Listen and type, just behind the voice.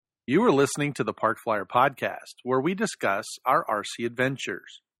You are listening to the Park Flyer Podcast, where we discuss our RC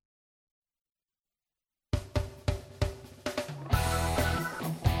adventures.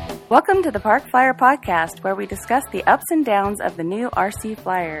 Welcome to the Park Flyer Podcast, where we discuss the ups and downs of the new RC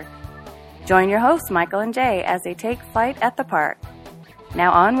Flyer. Join your hosts, Michael and Jay, as they take flight at the park.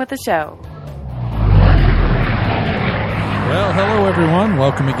 Now on with the show. Well, hello everyone.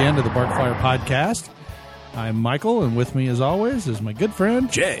 Welcome again to the Park Flyer Podcast. I'm Michael, and with me as always is my good friend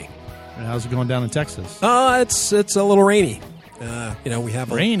Jay. And how's it going down in Texas? It's a little rainy. We have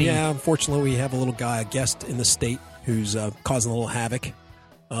rainy. Unfortunately, we have a guest in the state who's causing a little havoc.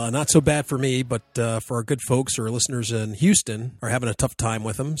 Not so bad for me, but for our good folks or listeners in Houston are having a tough time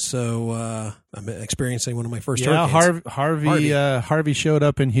with them. So I'm experiencing one of my first hurricanes. Harvey showed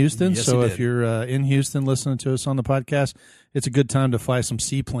up in Houston. Yes, so he if did. you're in Houston listening to us on the podcast, it's a good time to fly some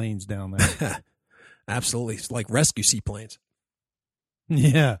seaplanes down there. Absolutely. It's like rescue seaplanes.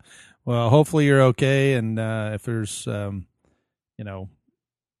 Yeah. Well, hopefully you're okay. And if there's,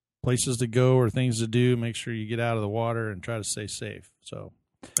 places to go or things to do, make sure you get out of the water and try to stay safe. So.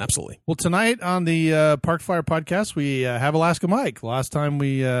 Absolutely. Well, tonight on the Park Flyer Podcast, we have Alaska Mike. Last time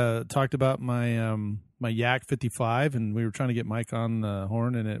we talked about my Yak 55, and we were trying to get Mike on the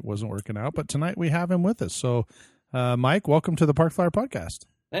horn, and it wasn't working out. But tonight we have him with us. So, Mike, welcome to the Park Flyer Podcast.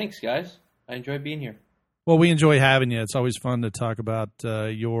 Thanks, guys. I enjoy being here. Well, we enjoy having you. It's always fun to talk about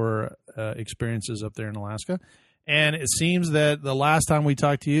your experiences up there in Alaska. And it seems that the last time we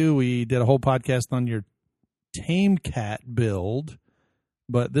talked to you, we did a whole podcast on your tame cat build.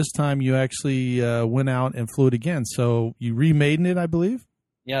 But this time you actually went out and flew it again. So you remaden it, I believe?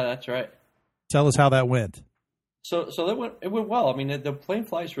 Yeah, that's right. Tell us how that went. So it went well. I mean, the plane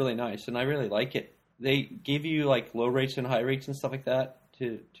flies really nice, and I really like it. They give you like low rates and high rates and stuff like that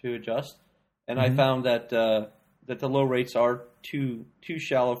to adjust. And I found that that the low rates are too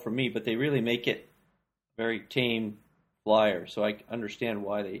shallow for me, but they really make it very tame flyer. So I understand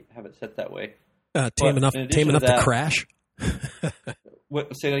why they have it set that way. Tame enough to crash?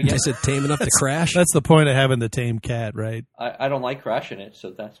 Say that again? I said tame enough to crash? That's the point of having the tame cat, right? I don't like crashing it,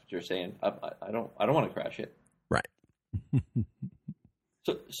 so that's what you're saying. I don't want to crash it. Right.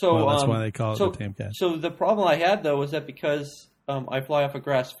 So that's why they call it the tame cat. So the problem I had though was that because I fly off a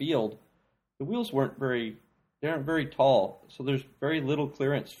grass field, the wheels aren't very tall, so there's very little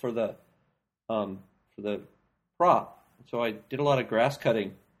clearance for the prop. So I did a lot of grass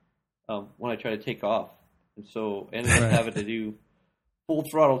cutting when I tried to take off, and so ended up having to do full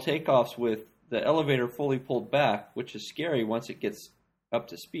throttle takeoffs with the elevator fully pulled back, which is scary once it gets up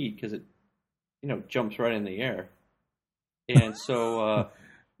to speed because it, jumps right in the air. And so, I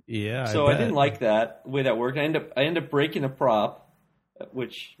didn't like that the way that worked. I end up breaking a prop,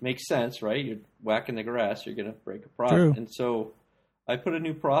 which makes sense, right? You're whacking the grass, you're going to break a prop. True. And so I put a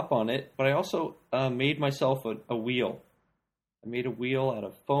new prop on it, but I also made myself a wheel. I made a wheel out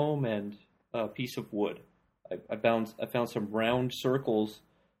of foam and a piece of wood. I found some round circles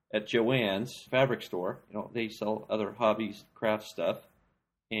at Joann's fabric store. They sell other hobbies, craft stuff.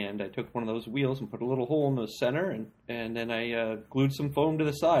 And I took one of those wheels and put a little hole in the center, and then I glued some foam to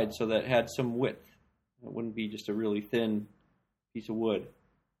the side so that it had some width. It wouldn't be just a really thin piece of wood.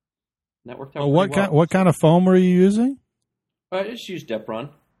 And that worked out pretty well. What kind of foam were you using? I just used Depron,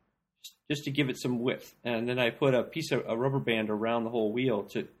 just to give it some width. And then I put a piece of a rubber band around the whole wheel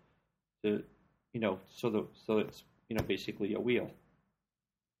so it's basically a wheel.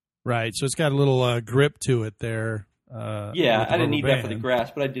 Right. So it's got a little grip to it there. I didn't need that for the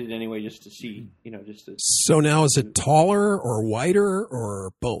grass, but I did it anyway just to see, So now is it taller or wider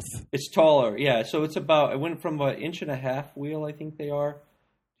or both? It's taller, yeah. So it's I went from an 1.5 inch wheel, I think they are,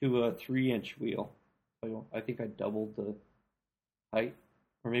 to a 3-inch wheel. I think I doubled the height,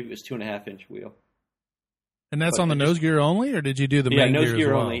 or maybe it was 2.5 inch wheel. And that's on the nose gear only, or did you do the main gear nose gear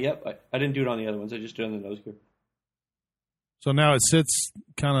as well? only. Yep, I didn't do it on the other ones. I just did it on the nose gear. So now it sits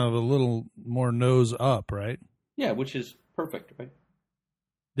kind of a little more nose up, right? Yeah, which is perfect, right?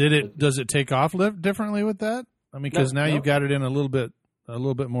 Does it take off differently with that? I mean, because now you've got it in a little bit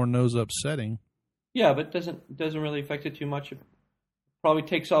more nose up setting. Yeah, but it doesn't really affect it too much. It probably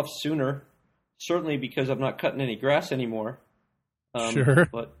takes off sooner, certainly because I'm not cutting any grass anymore. Sure,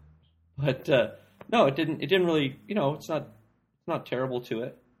 but no, it didn't. It didn't really. It's not terrible to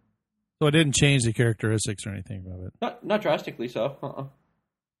it. So it didn't change the characteristics or anything of it. Not drastically so.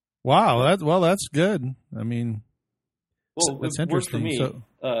 Wow, that's good. I mean, that's interesting. For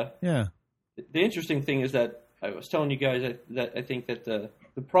me. Yeah. The interesting thing is that I was telling you guys that I think that the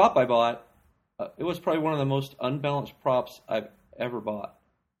prop I bought, it was probably one of the most unbalanced props I've ever bought.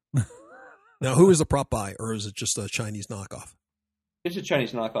 Now, who is the prop by, or is it just a Chinese knockoff? It's a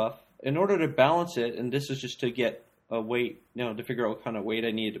Chinese knockoff. In order to balance it, and this is just to get a weight, to figure out what kind of weight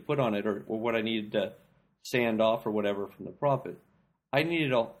I needed to put on it, or what I needed to sand off or whatever from the prop. I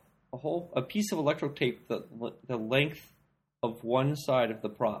needed a piece of electrical tape the length of one side of the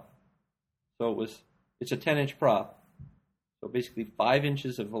prop. So it's a 10-inch prop. So basically 5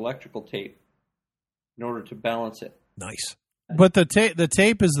 inches of electrical tape in order to balance it. Nice. But the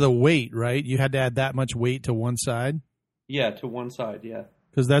tape is the weight, right? You had to add that much weight to one side? Yeah, to one side, yeah.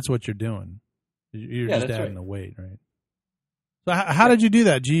 Because that's what you're doing. You're just adding right. the weight, right? So how did you do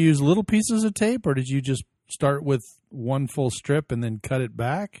that? Did you use little pieces of tape, or did you just start with one full strip and then cut it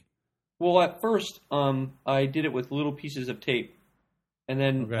back? Well, at first, I did it with little pieces of tape. And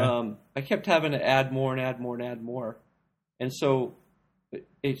then I kept having to add more and add more and add more. And so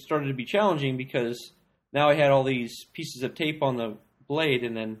it started to be challenging because now I had all these pieces of tape on the blade,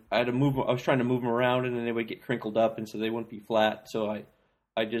 and then I was trying to move them around, and then they would get crinkled up, and so they wouldn't be flat. So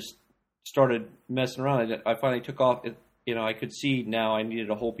I just started messing around. I finally took off. I could see now I needed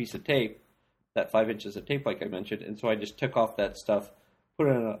a whole piece of tape, that 5 inches of tape, like I mentioned. And so I just took off that stuff, put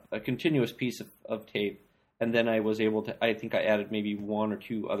in a continuous piece of tape, and then I was able to, I think I added maybe one or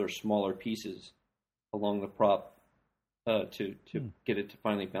two other smaller pieces along the prop to get it to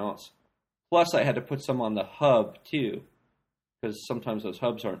finally balance. Plus, I had to put some on the hub, too, because sometimes those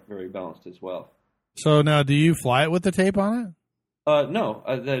hubs aren't very balanced as well. So now, do you fly it with the tape on it? No,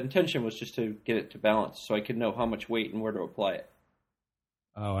 the intention was just to get it to balance so I could know how much weight and where to apply it.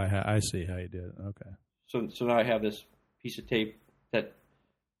 Oh, I see how you did it. Okay. So now I have this piece of tape that,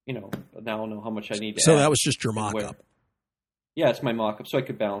 now I'll know how much I need to add. So that was just your mock-up. Yeah, it's my mock-up, so I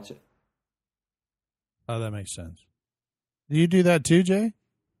could balance it. Oh, that makes sense. Do you do that too, Jay?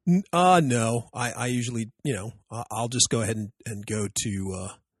 No. I usually, I'll just go ahead and go to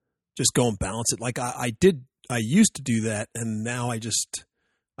just go and balance it. Like I used to do that, and now I just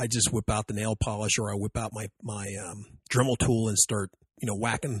whip out the nail polish, or I whip out my Dremel tool and start,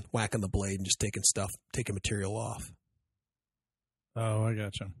 whacking the blade and just taking material off. Oh, I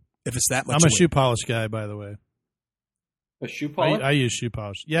gotcha. If it's that much, I'm a shoe polish guy, by the way. A shoe polish? I use shoe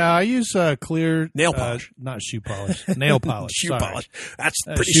polish. Yeah, I use clear nail polish, not shoe polish, nail polish. Shoe sorry. polish. That's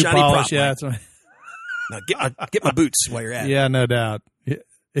pretty shoe shiny polish. prop. Yeah, that's right. Now get my boots while you're at it. Yeah, no doubt.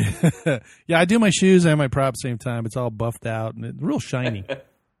 Yeah, I do my shoes and my prop at the same time. It's all buffed out and it's real shiny.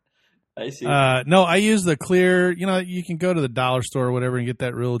 I see. No, I use the clear. You can go to the dollar store or whatever and get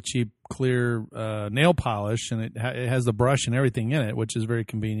that real cheap clear nail polish, and it has the brush and everything in it, which is very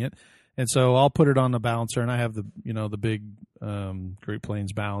convenient. And so I'll put it on the balancer, and I have the the big Great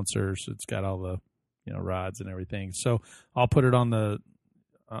Plains balancer, so it's got all the rods and everything. So I'll put it on the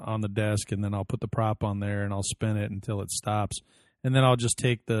desk, and then I'll put the prop on there, and I'll spin it until it stops, and then I'll just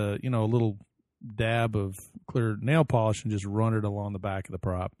take the a little dab of clear nail polish and just run it along the back of the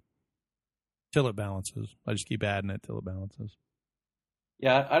prop till it balances. I just keep adding it till it balances.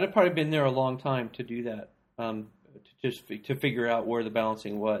 Yeah, I'd have probably been there a long time to do that, to figure out where the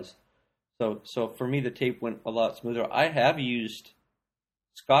balancing was. So for me, the tape went a lot smoother. I have used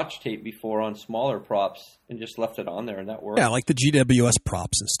Scotch tape before on smaller props and just left it on there, and that worked. Yeah, like the GWS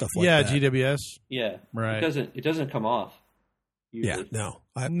props and stuff like that. Yeah, GWS. Yeah, right. It doesn't come off. Yeah, Usually. no.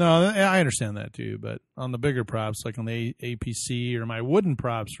 I understand that too, but on the bigger props, like on the APC or my wooden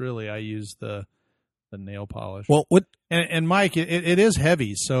props, really, I use the nail polish. Well, what? And Mike, it is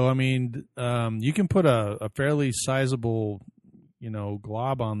heavy, so I mean, you can put a fairly sizable,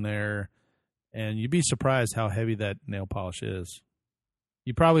 glob on there, and you'd be surprised how heavy that nail polish is.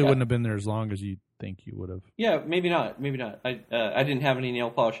 You probably wouldn't have been there as long as you think you would have. Yeah, maybe not. I didn't have any nail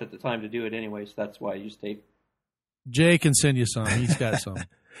polish at the time to do it anyway, so that's why I used tape. Jay can send you some. He's got some.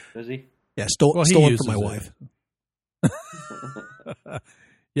 Does he? Yeah, stolen from my wife.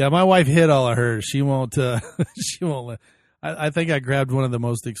 Yeah, my wife hid all of hers. She won't. She won't let. I think I grabbed one of the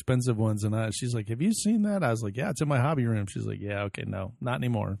most expensive ones, and she's like, "Have you seen that?" I was like, "Yeah, it's in my hobby room." She's like, "Yeah, okay, no, not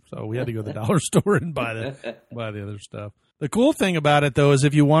anymore." So we had to go to the dollar store and buy the other stuff. The cool thing about it, though, is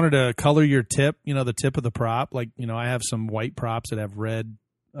if you wanted to color your tip, the tip of the prop, like I have some white props that have red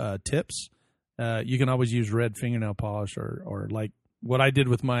tips. You can always use red fingernail polish, or like what I did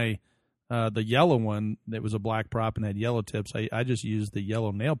with my the yellow one that was a black prop and had yellow tips. I just used the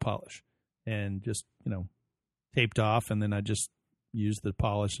yellow nail polish and just taped off, and then I just used the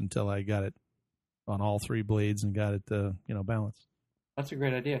polish until I got it on all three blades and got it balanced. That's a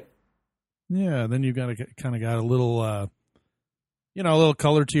great idea. Yeah, then you got a little a little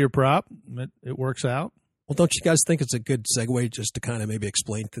color to your prop. It works out. Well, don't you guys think it's a good segue just to kind of maybe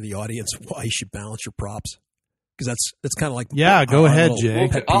explain to the audience why you should balance your props? Because that's kind of like go ahead, Jay.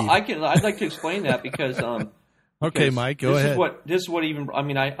 Well, I'd like to explain that because Okay, Mike, go ahead. This is what even, I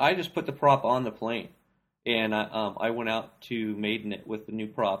mean, I just put the prop on the plane, and I went out to maiden it with the new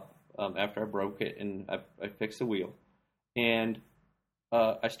prop after I broke it, and I fixed the wheel. And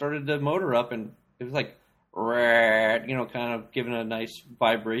I started the motor up, and it was like, kind of giving a nice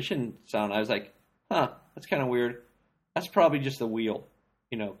vibration sound. I was like, that's kind of weird. That's probably just the wheel,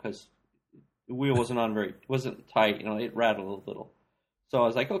 because the wheel wasn't tight. It rattled a little. So I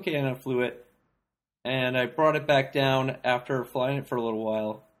was like, okay, and I flew it. And I brought it back down after flying it for a little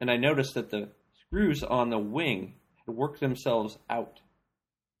while, and I noticed that the screws on the wing had worked themselves out.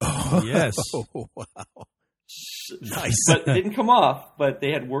 Oh, yes. Oh, wow. Nice. But it didn't come off, but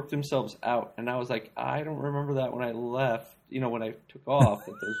they had worked themselves out. And I was like, I don't remember that when I left, when I took off,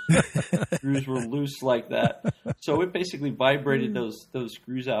 that those screws were loose like that. So it basically vibrated those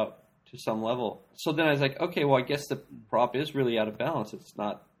screws out to some level. So then I was like, okay, well, I guess the prop is really out of balance. It's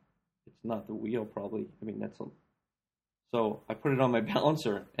not the wheel, probably. I mean, so I put it on my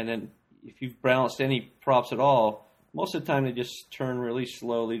balancer, and then if you've balanced any props at all, most of the time they just turn really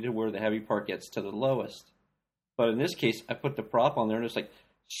slowly to where the heavy part gets to the lowest. But in this case, I put the prop on there, and it's like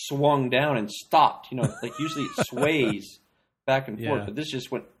swung down and stopped. Like usually it sways back and forth, but this just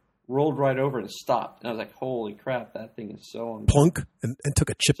rolled right over and stopped. And I was like, holy crap, that thing is so unbalanced. Plunk, and took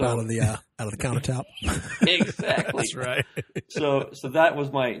a chip out of the countertop. Exactly. That's right. So that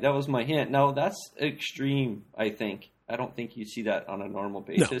was my hint. Now that's extreme, I think. I don't think you see that on a normal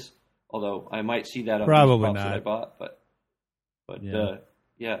basis. No. Although I might see that on probably the props not. that I bought, but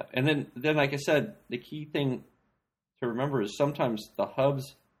yeah. And then like I said, the key thing to remember is sometimes the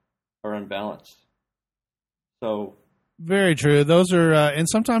hubs are unbalanced. So very true. Those are, and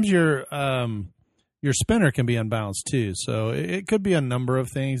sometimes your spinner can be unbalanced too. So it could be a number of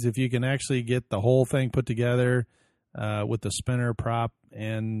things. If you can actually get the whole thing put together with the spinner, prop,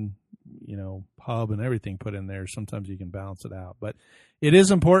 and hub and everything put in there, sometimes you can balance it out. But it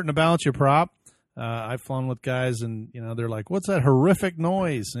is important to balance your prop. I've flown with guys, and they're like, "What's that horrific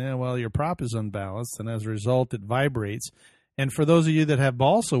noise?" Yeah, well, your prop is unbalanced, and as a result, it vibrates. And for those of you that have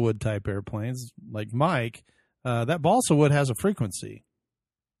balsa wood type airplanes, like Mike, that balsa wood has a frequency.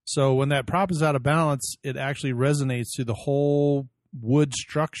 So when that prop is out of balance, it actually resonates through the whole wood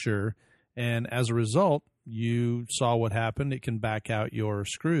structure, and as a result, you saw what happened. It can back out your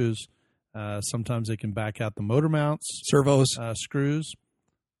screws. Sometimes it can back out the motor mounts, servos, screws.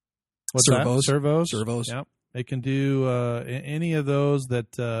 What's servos? that? Servos. Yep. It can do any of those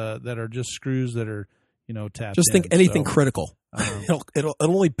that are just screws that are tapped. Just think in. anything critical. It'll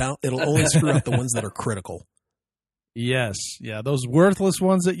only screw out the ones that are critical. Yes, yeah, those worthless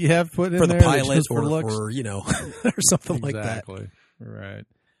ones that you have put in for the there pilot or or something like that. Exactly. Right.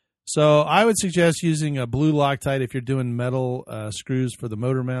 So I would suggest using a blue Loctite if you're doing metal screws for the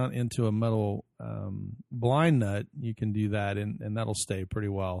motor mount into a metal blind nut. You can do that, and that'll stay pretty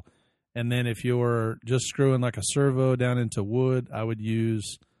well. And then if you're just screwing like a servo down into wood, I would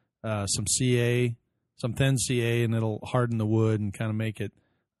use some CA, some thin CA, and it'll harden the wood and kind of make it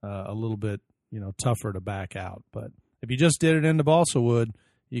a little bit tougher to back out. But if you just did it into balsa wood,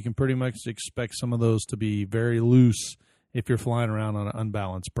 you can pretty much expect some of those to be very loose if you're flying around on an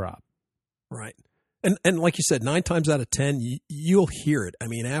unbalanced prop. Right. And like you said, 9 times out of 10, you'll hear it. I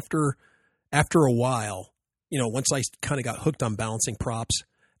mean, after a while, once I kind of got hooked on balancing props,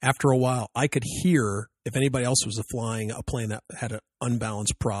 after a while, I could hear if anybody else was flying a plane that had an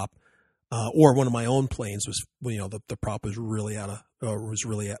unbalanced prop, or one of my own planes was, the prop was really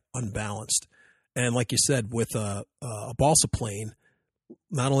unbalanced. And like you said, with a balsa plane,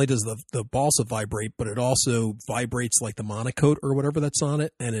 not only does the balsa vibrate, but it also vibrates like the monocoque or whatever that's on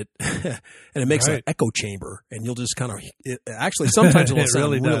it, and it makes an echo chamber, and you'll just kind of actually sometimes it'll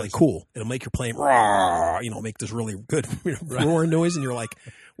sound really cool. It'll make your plane make this really good roaring noise, and you're like,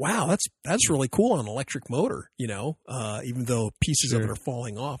 wow, that's really cool on an electric motor, even though pieces of it are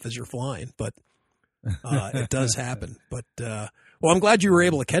falling off as you're flying, but it does happen. But well, I'm glad you were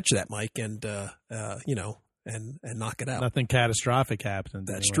able to catch that, Mike, and and knock it out. Nothing catastrophic happened.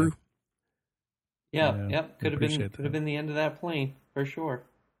 That's true. Yeah. Could have been the end of that plane for sure.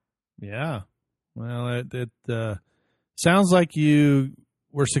 Yeah. Well, it sounds like you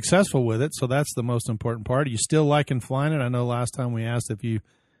were successful with it, so that's the most important part. Are you still liking flying it? I know last time we asked if you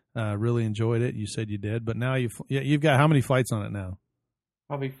really enjoyed it. You said you did, but now you've got how many flights on it now?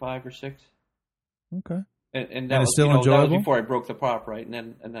 Probably 5 or 6. Okay. And that was still enjoyable? That was before I broke the prop, right?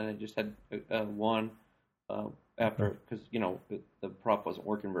 And then I just had one. After, because the prop wasn't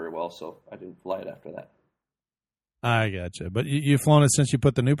working very well, so I didn't fly it after that. I gotcha. But you've flown it since you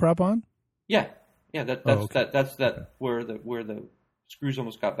put the new prop on? Yeah. That's where the screws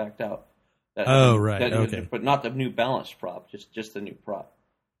almost got backed out. Right. Okay. But not the New Balance prop, just the new prop.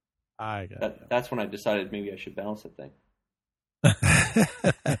 I got it. That's when I decided maybe I should balance the thing.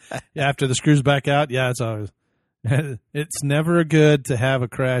 Yeah, after the screws back out, it's always it's never good to have a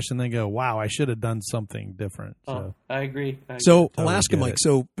crash and then go, wow, I should have done something different. So I agree. So Totally Alaska, Mike.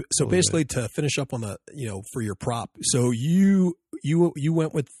 So Totally basically, to finish up on the for your prop, so you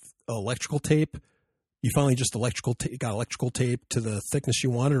went with electrical tape. You finally just got electrical tape to the thickness you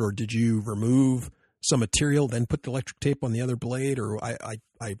wanted, or did you remove some material then put the electric tape on the other blade? Or I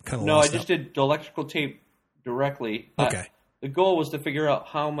kind of I just did the electrical tape directly. Okay. The goal was to figure out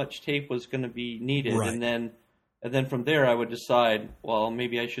how much tape was going to be needed, right. and then from there I would decide, well,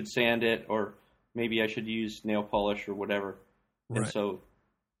 maybe I should sand it, or maybe I should use nail polish or whatever. Right. And so,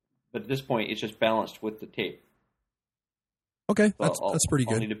 but at this point, it's just balanced with the tape. Okay, So that's pretty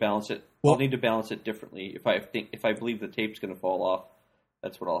good. I'll need to balance it. Well- I'll need to balance it differently. If I believe the tape's going to fall off,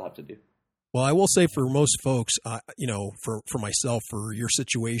 that's what I'll have to do. Well, I will say for most folks, for myself, for your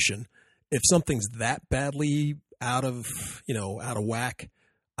situation, if something's that badly out of whack,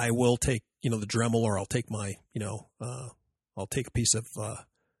 I will take, the Dremel, or I'll take my, I'll take a piece of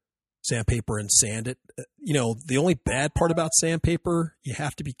sandpaper and sand it. The only bad part about sandpaper, you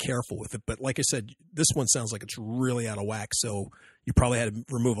have to be careful with it. But like I said, this one sounds like it's really out of whack, so you probably had to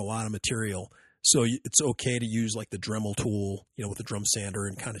remove a lot of material. So it's okay to use like the Dremel tool, with the drum sander,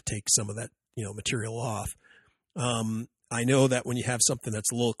 and kind of take some of that, material off. I know that when you have something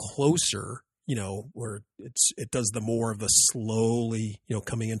that's a little closer, where it does the more of the slowly,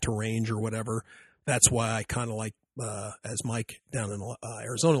 coming into range or whatever. That's why I kind of like, as Mike down in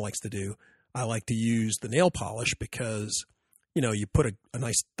Arizona likes to do, I like to use the nail polish because, you put a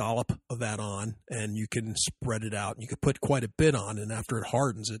nice dollop of that on and you can spread it out. You could put quite a bit on, and after it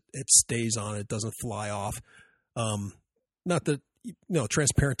hardens, it stays on. It doesn't fly off. Not that,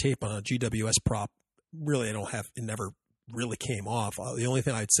 transparent tape on a GWS prop, really, it never really came off. The only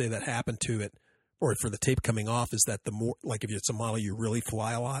thing I'd say that happened to it, or for the tape coming off, is that the more, like if it's a model you really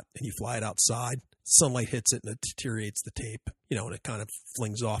fly a lot and you fly it outside, sunlight hits it and it deteriorates the tape, and it kind of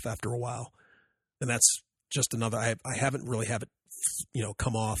flings off after a while. And that's just another, I haven't really have it,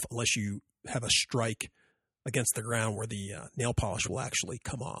 come off unless you have a strike against the ground where the nail polish will actually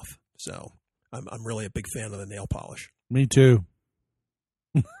come off. So I'm really a big fan of the nail polish. Me too.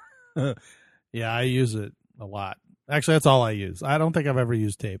 Yeah, I use it a lot. Actually, that's all I use. I don't think I've ever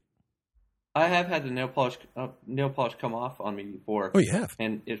used tape. I have had the nail polish come off on me before. Oh, you have?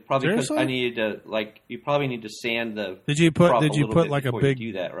 And it's probably because Seriously? I needed to, you probably need to sand the Did you put like a before big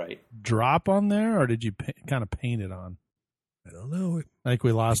you do that, right? drop on there, or did you kind of paint it on? I don't know. I think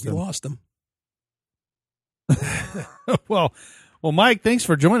we lost You him. lost them. Well, Mike, thanks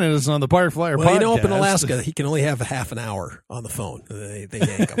for joining us on the Park Flyer podcast. Up in Alaska, he can only have a half an hour on the phone. They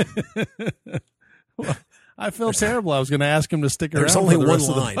yank him. Well, I feel terrible. I was going to ask him to stick around. There's only for the one rest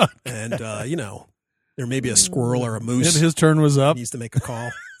of the line, podcast. and there may be a squirrel or a moose. And his turn was up. Needs to make a call.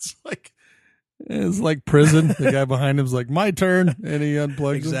 It's like prison. The guy behind him's like, my turn, and he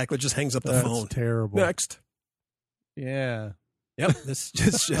unplugs Exactly. Just hangs up the That's phone. terrible. Next. Yeah. Yep. This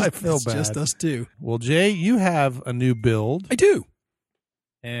just I feel it's just bad. us two. Well, Jay, you have a new build, I do.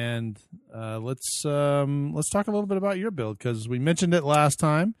 and let's talk a little bit about your build, because we mentioned it last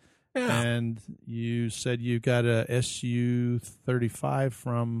time, Yeah. and you said you got a SU-35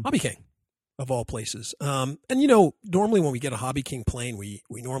 from Hobby King, of all places. And normally when we get a Hobby King plane, we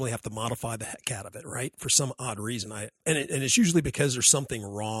normally have to modify the heck out of it, right? For some odd reason. And it's usually because there's something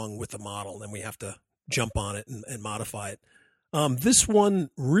wrong with the model, and then we have to jump on it and modify it. This one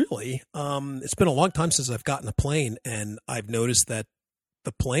really, it's been a long time since I've gotten a plane, and I've noticed that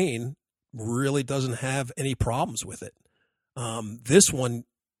the plane really doesn't have any problems with it. This one,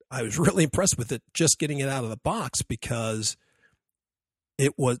 I was really impressed with it just getting it out of the box, because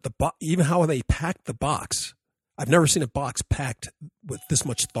it was even how they packed the box. I've never seen a box packed with this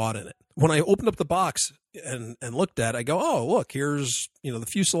much thought in it. When I opened up the box and looked at it, I go, oh, look, here's, the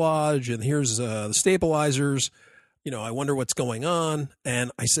fuselage, and here's the stabilizers. I wonder what's going on.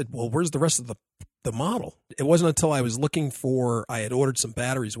 And I said, well, where's the rest of the model? It wasn't until I was looking I had ordered some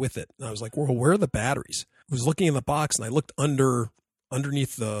batteries with it. And I was like, well, where are the batteries? I was looking in the box, and I looked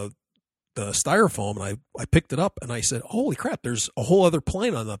underneath the styrofoam, and I picked it up, and I said, holy crap, there's a whole other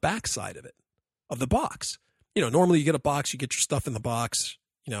plane on the back side of the box. Normally you get a box, you get your stuff in the box,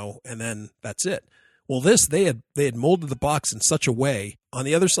 and then that's it. Well, they had molded the box in such a way, on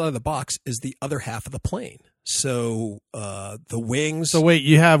the other side of the box is the other half of the plane. So the wings. So wait,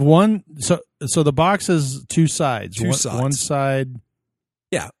 you have one. So the box is two sides. Two sides. One side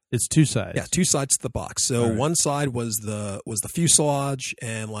Yeah. It's two sides. Yeah, two sides to the box. So All right. one side was the fuselage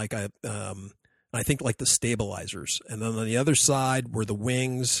and like I think like the stabilizers, and then on the other side were the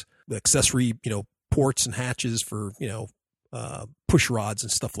wings, the accessory, ports and hatches for push rods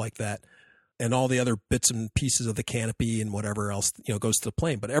and stuff like that, and all the other bits and pieces of the canopy and whatever else goes to the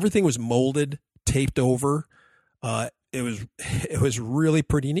plane. But everything was molded, taped over. It was really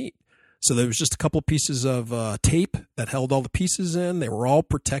pretty neat. So there was just a couple of pieces of tape that held all the pieces in. They were all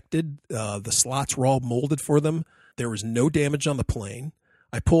protected. The slots were all molded for them. There was no damage on the plane.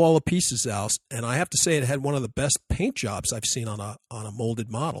 I pull all the pieces out, and I have to say it had one of the best paint jobs I've seen on a molded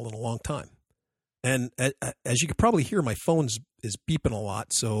model in a long time. And as you could probably hear, my phone is beeping a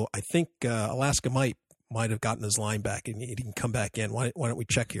lot. So I think Alaska might have gotten his line back, and he can come back in. Why don't we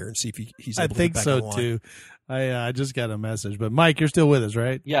check here and see if he's able to get back on the line? I think so too. I just got a message, but Mike, you're still with us,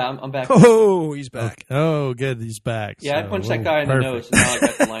 right? Yeah, I'm back. Oh, he's back. Oh, good, he's back. Yeah, So, I punched that guy in the nose, and now I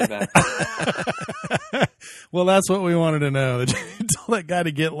got the line back. Well, that's what we wanted to know. That you told that guy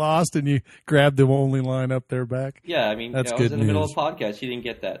to get lost, and you grabbed the only line up there back. Yeah, I mean, That's I was good in the middle of news. a podcast. He didn't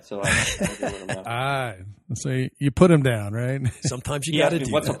get that, so I did let him know. All right. So you put him down, right? Sometimes you He got asked to me,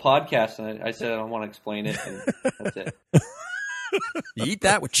 do what's that. a podcast? And I said, I don't want to explain it, and that's it. You eat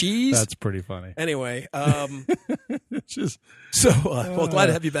that with cheese. That's pretty funny. Anyway, It's just glad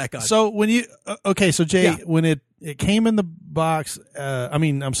to have you back on. so when you so Jay, Yeah. when it came in the box,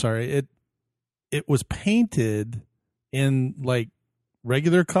 I'm sorry, it was painted in like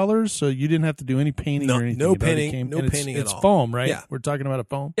regular colors, so you didn't have to do any painting No- or anything. no It already painting- no and it's- painting at it's all. foam, right? Yeah. We're talking about a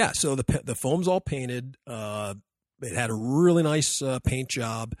foam. Yeah, so the foam's all painted. It had a really nice paint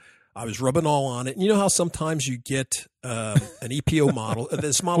job. I was rubbing all on it. And you know how sometimes you get an EPO model?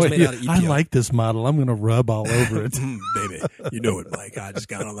 This model's made out of EPO. I like this model. I'm going to rub all over it. Baby, you know it, Mike. I just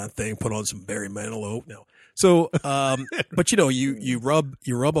got on that thing, put on some Barry Manilow. No. So, but you rub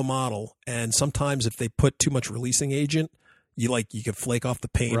a model, and sometimes if they put too much releasing agent, you can flake off the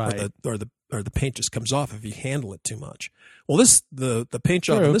paint, Right. or the paint just comes off if you handle it too much. Well, the paint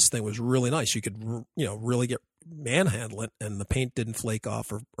job True. on this thing was really nice. You could really manhandle it, and the paint didn't flake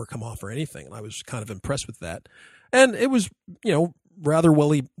off or come off or anything. And I was kind of impressed with that. And it was rather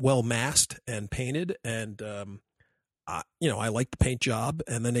well masked and painted, and I like the paint job.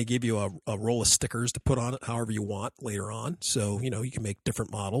 And then they give you a roll of stickers to put on it however you want later on. So you can make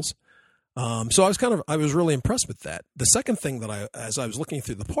different models. So I was really impressed with that. The second thing that as I was looking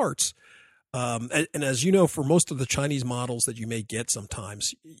through the parts, and as you know, for most of the Chinese models that you may get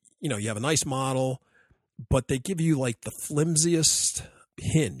sometimes, you have a nice model, but they give you like the flimsiest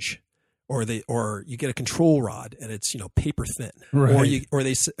hinge, or you get a control rod and it's paper thin, Right. or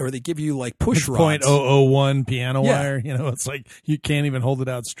they give you like push rods. .001 piano Yeah. wire. It's like you can't even hold it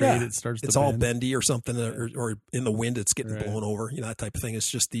out straight. Yeah. It starts to It's all bend. bendy or something, or in the wind it's getting Right. blown over, that type of thing. It's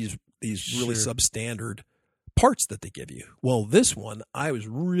just these really Sure. substandard parts that they give you. Well, this one, I was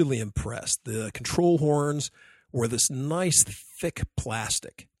really impressed. The control horns were this nice thick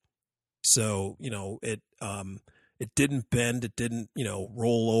plastic. So, it didn't bend, it didn't,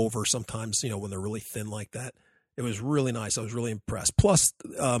 roll over sometimes, when they're really thin like that. It was really nice. I was really impressed. Plus,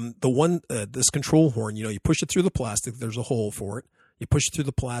 this control horn, you push it through the plastic, there's a hole for it. You push it through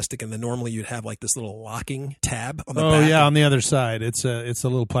the plastic, and then normally you'd have like this little locking tab on the back. Oh yeah, on the other side, it's a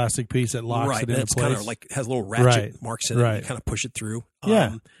little plastic piece that locks Right, it and into it's place. kind of like has little ratchet Right, marks in it. right. And you kind of push it through.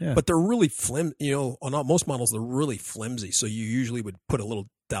 Yeah. But they're really on most models, they're really flimsy. So you usually would put a little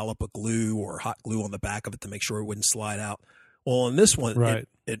dollop of glue or hot glue on the back of it to make sure it wouldn't slide out. Well, on this one, Right.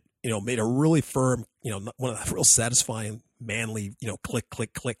 it made a really firm, one of the real satisfying, manly, click,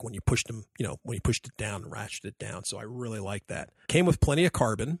 click, click when you pushed them, when you pushed it down and ratcheted it down. So I really like that. Came with plenty of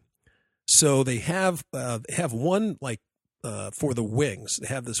carbon. So they have one for the wings. They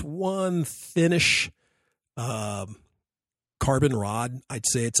have this one thinnish carbon rod. I'd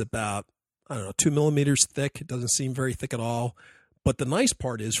say it's about 2 millimeters thick. It doesn't seem very thick at all. But the nice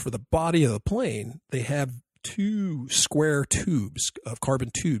part is for the body of the plane, they have 2 square tubes of carbon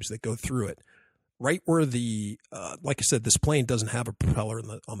tubes that go through it. Right where like I said, this plane doesn't have a propeller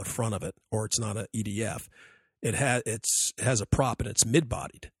on the front of it, or it's not an EDF. It has a prop and it's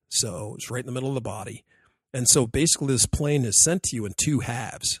mid-bodied, so it's right in the middle of the body. And so basically, this plane is sent to you in 2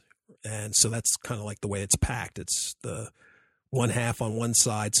 halves, and so that's kind of like the way it's packed. It's the one half on one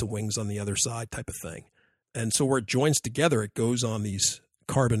side, so wings on the other side, type of thing. And so where it joins together, it goes on these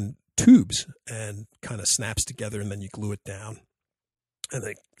carbon tubes and kind of snaps together, and then you glue it down.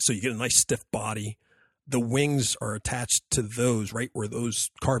 And so you get a nice stiff body. The wings are attached to those right where those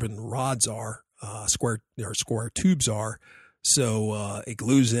carbon rods are, square tubes are. So it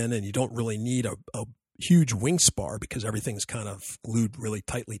glues in, and you don't really need a huge wing spar because everything's kind of glued really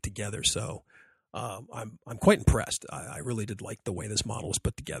tightly together. So I'm quite impressed. I really did like the way this model was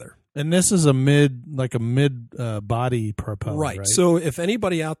put together. And this is a mid body propeller, right? So if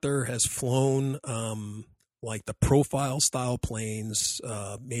anybody out there has flown like the profile style planes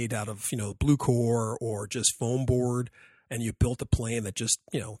made out of blue core or just foam board, and you built a plane that just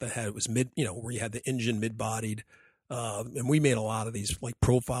it was mid where you had the engine mid bodied, and we made a lot of these like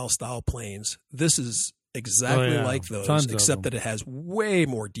profile style planes. This is exactly like those, except that it has way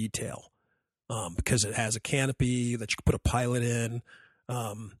more detail. Because it has a canopy that you can put a pilot in,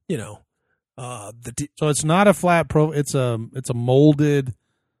 so it's not a flat it's a molded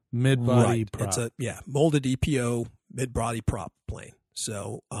mid body prop. It's a molded EPO mid body prop plane.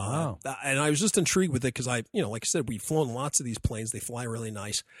 So and I was just intrigued with it because like I said, we've flown lots of these planes. They fly really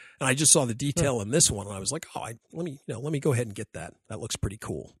nice, and I just saw the detail in this one, and I was like, let me go ahead and get that. That looks pretty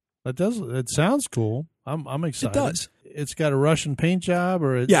cool. It sounds cool. I'm excited. It does. It's got a Russian paint job,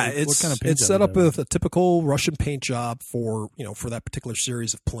 or what kind of paint it's job set up with a typical Russian paint job for that particular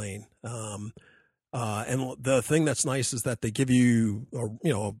series of plane. And the thing that's nice is that they give you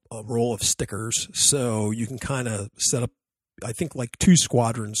a roll of stickers, so you can kind of set up, I think, like 2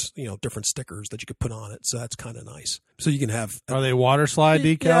 squadrons, different stickers that you could put on it. So that's kind of nice. So you can have. Are they water slide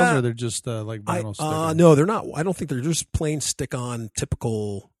decals, or they're just like vinyl stickers? No, they're not. I don't think they're just plain stick on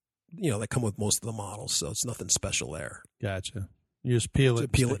typical. They come with most of the models, so it's nothing special there. Gotcha. You just peel it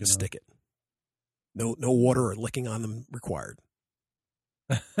and stick it. No water or licking on them required.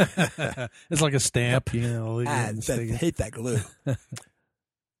 It's like a stamp, I hate that glue.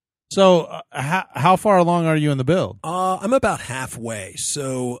 So how far along are you in the build? I'm about halfway.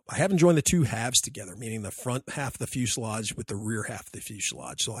 So I haven't joined the 2 halves together, meaning the front half of the fuselage with the rear half of the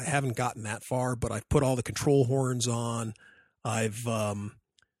fuselage. So I haven't gotten that far, but I've put all the control horns on. I've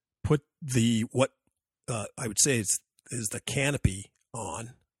put I would say is the canopy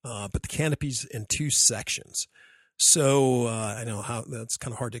on, but the canopy's in 2 sections. So I know how that's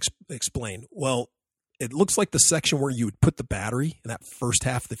kind of hard to explain. Well, it looks like the section where you would put the battery in that first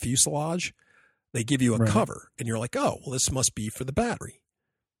half of the fuselage. They give you a cover, and you're like, oh, well, this must be for the battery.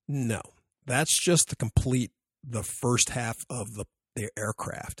 No, that's just the first half of the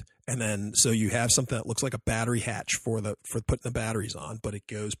aircraft. And then so you have something that looks like a battery hatch for putting the batteries on, but it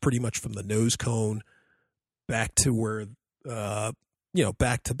goes pretty much from the nose cone back to where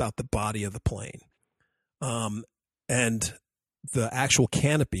back to about the body of the plane. And the actual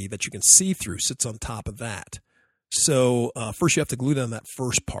canopy that you can see through sits on top of that. So first you have to glue down that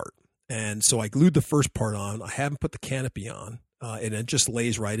first part. And so I glued the first part on. I haven't put the canopy on. And it just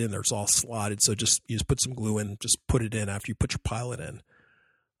lays right in there. It's all slotted. So you just put some glue in, just put it in after you put your pilot in.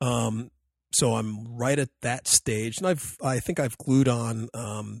 So I'm right at that stage, and I think I've glued on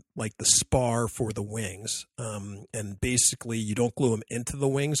like the spar for the wings. And basically you don't glue them into the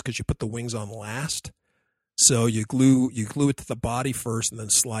wings because you put the wings on last. So you glue it to the body first and then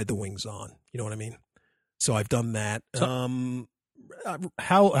slide the wings on. You know what I mean? So I've done that. So,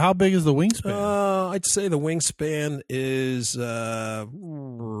 how big is the wingspan? I'd say the wingspan is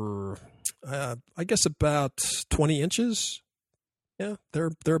I guess about 20 inches. Yeah,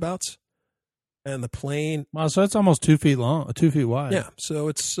 thereabouts. And the plane. Wow, so that's almost 2 feet long, 2 feet wide. Yeah, so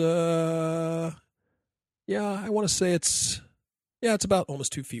it's I want to say it's about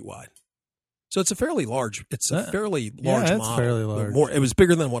almost 2 feet wide. So it's a fairly large. It's a fairly large model. Yeah, it's fairly large. It was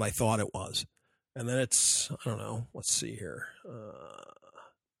bigger than what I thought it was. And then it's, I don't know. Let's see here.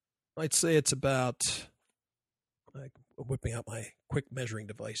 I'd say it's about. I'm whipping out my quick measuring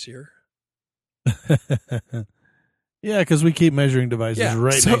device here. Yeah, because we keep measuring devices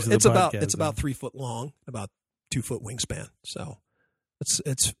right next to the podcast. It's about 3 foot long, about 2 foot wingspan. So it's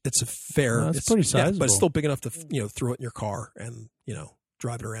a fair. It's pretty sizable, but it's still big enough to throw it in your car and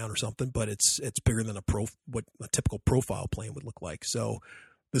drive it around or something. But it's bigger than what a typical profile plane would look like. So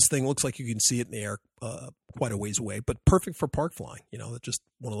this thing looks like you can see it in the air quite a ways away, but perfect for park flying. It's just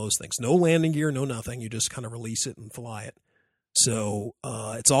one of those things. No landing gear, no nothing. You just kind of release it and fly it. So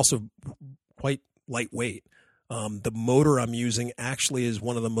it's also quite lightweight. The motor I'm using actually is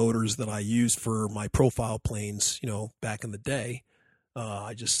one of the motors that I used for my profile planes, back in the day.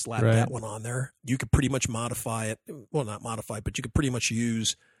 I just slapped that one on there. You could pretty much modify it. Well, not modify, but you could pretty much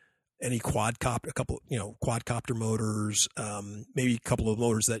use any quadcopter motors, maybe a couple of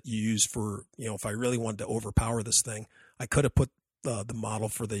motors that you use for, if I really wanted to overpower this thing, I could have put the model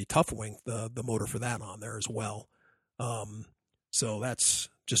for the Tough Wing, the motor for that on there as well. So that's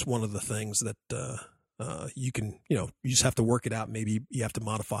just one of the things that you can, you just have to work it out. Maybe you have to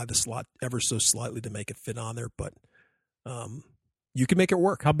modify the slot ever so slightly to make it fit on there. But you can make it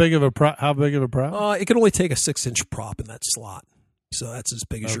work. How big of a prop? It can only take a 6-inch prop in that slot. So that's as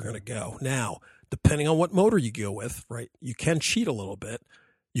big as you're going to go. Now, depending on what motor you go with, right, you can cheat a little bit.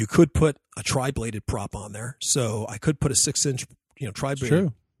 You could put a tri-bladed prop on there. So I could put a 6-inch,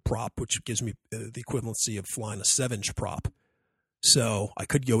 tri-bladed prop, which gives me the equivalency of flying a 7-inch prop. So I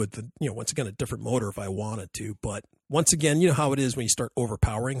could go with once again, a different motor if I wanted to. But once again, you know how it is when you start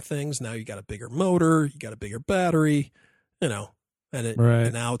overpowering things. Now you got a bigger motor, you got a bigger battery, and now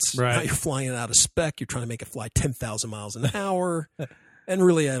now you're flying it out of spec. You're trying to make it fly 10,000 miles an hour. And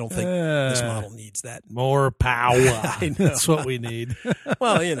really, I don't think this model needs that. More power. I know. That's what we need.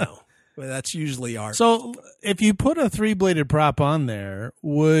 Well, that's usually our. So if you put a 3-bladed prop on there,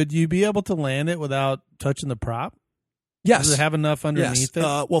 would you be able to land it without touching the prop? Yes. Does it have enough underneath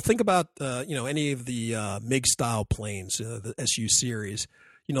it? Well, think about any of the MiG style planes, the SU series.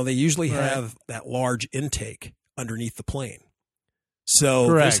 They usually have that large intake underneath the plane. So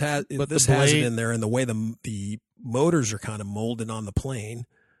correct. This has it in there, and the way the motors are kind of molded on the plane,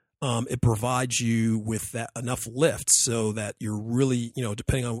 it provides you with that enough lift so that you're really,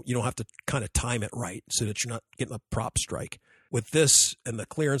 depending on, you don't have to kind of time it right so that you're not getting a prop strike. With this and the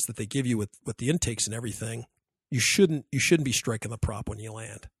clearance that they give you with the intakes and everything, you shouldn't be striking the prop when you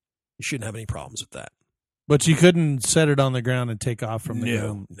land. You shouldn't have any problems with that. But you couldn't set it on the ground and take off from the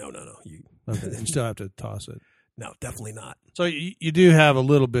ground. No. You still have to toss it. No, definitely not. So you do have a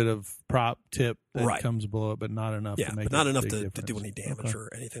little bit of prop tip that right. comes below it, but not enough. Yeah, to make but not enough to do any damage or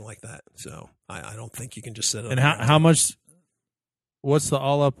anything like that. So I don't think you can just set it. And how much? What's the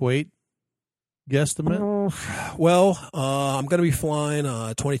all-up weight guesstimate? Well, I'm going to be flying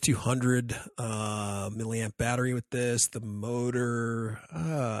a 2200 milliamp battery with this. The motor,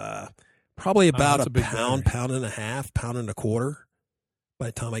 probably about a pound, battery. Pound and a half, pound and a quarter. By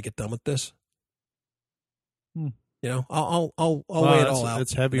the time I get done with this. I'll weigh it all out.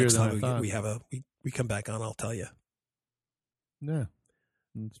 It's heavier next than time I thought. We come back on. I'll tell you. Yeah,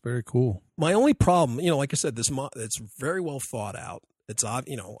 it's very cool. My only problem, like I said, it's very well thought out. It's I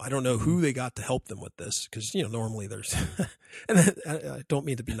don't know who they got to help them with this because normally there's, and I don't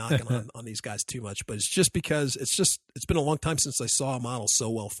mean to be knocking on these guys too much, but it's just because it's been a long time since I saw a model so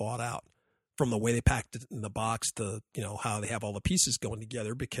well thought out, from the way they packed it in the box to how they have all the pieces going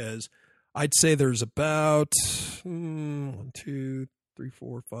together. Because I'd say there's about 1, 2, 3,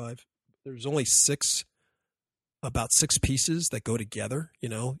 4, 5. There's only about 6 pieces that go together.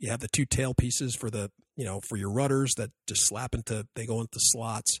 You have the 2 tail pieces for the for your rudders that just they go into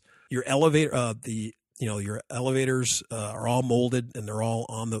slots. Your elevator, your elevators are all molded, and they're all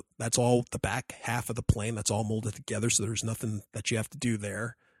that's all the back half of the plane. That's all molded together, so there's nothing that you have to do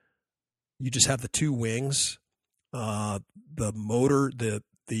there. You just have the 2 wings, the motor, the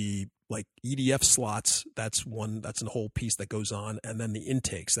like EDF slots. That's a whole piece that goes on, and then the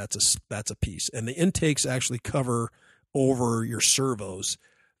intakes. That's a piece, and the intakes actually cover over your servos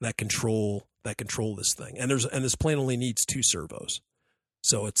that control this thing. And this plane only needs 2 servos,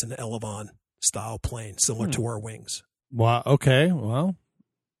 so it's an Elevon style plane, similar to our wings. Wow. Okay. Well,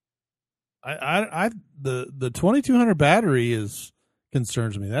 the 2200 battery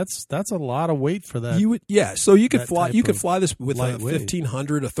concerns me. That's a lot of weight for that. So you could fly this with a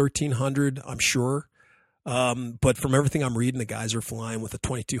 1500, a 1300, I'm sure. But from everything I'm reading, the guys are flying with a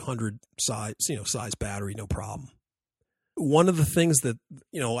 2200 size battery, no problem. One of the things that,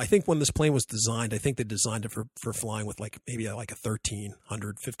 I think when this plane was designed, I think they designed it for flying with maybe a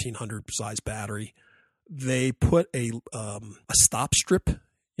 1300, 1500 size battery. They put a stop strip,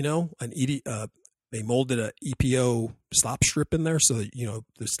 they molded a EPO stop strip in there so that,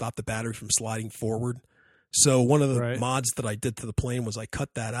 to stop the battery from sliding forward. So one of the mods that I did to the plane was I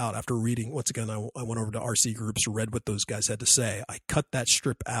cut that out after reading. Once again, I went over to RC Groups, read what those guys had to say. I cut that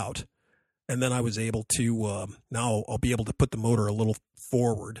strip out, and then I was able to now I'll be able to put the motor a little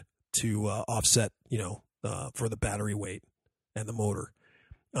forward to offset, for the battery weight and the motor.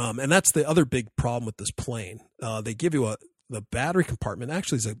 And that's the other big problem with this plane. They give you the battery compartment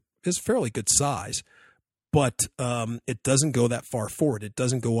actually is fairly good size, but it doesn't go that far forward. It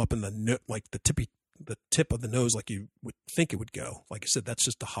doesn't go up in the tip of the nose like you would think it would go. Like I said, that's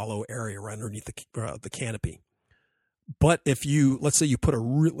just a hollow area right underneath the canopy. But if let's say you put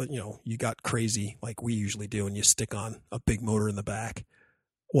you got crazy like we usually do, and you stick on a big motor in the back,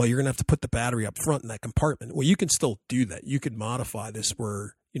 well, you're going to have to put the battery up front in that compartment. Well, you can still do that. You could modify this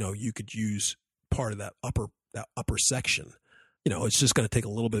where, you could use part of that upper section. It's just going to take a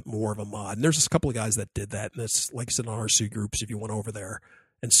little bit more of a mod. And there's a couple of guys that did that. And it's, like I said, on RC Groups, if you went over there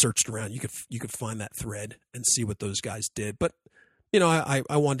and searched around, you could find that thread and see what those guys did. But, I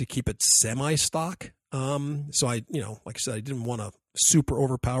wanted to keep it semi-stock. So I, like I said, I didn't want to super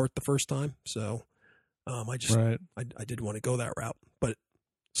overpowered the first time. So I just Right. I did want to go that route, but it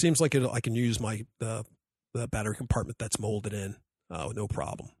seems like I can use my the battery compartment that's molded in with no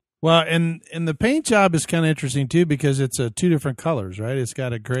problem. Well, and the paint job is kind of interesting too because it's two different colors, right? It's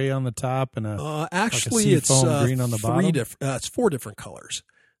got a gray on the top and Actually, it's seafoam green on the bottom. It's 4 different colors.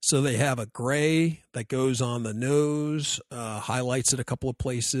 So they have a gray that goes on the nose, highlights it a couple of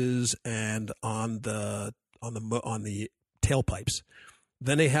places, and on the tailpipes.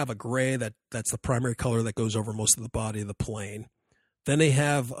 Then they have a gray that's the primary color that goes over most of the body of the plane. Then they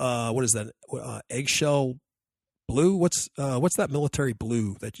have what is that? Eggshell blue. What's that military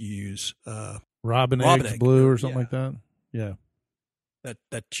blue that you use? Robin Robin eggs egg, blue or something like that. Yeah,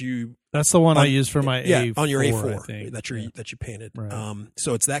 that's the one I use for my A4. On your A4 I think. that you painted. Right.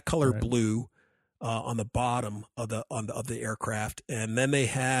 So it's that color Right. blue on the bottom of the aircraft, and then they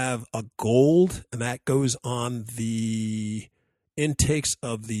have a gold, and that goes on the intakes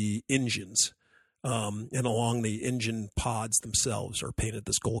of the engines, and along the engine pods themselves are painted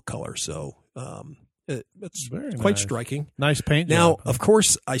this gold color. So it's Very quite nice. striking. Nice paint Now, job. of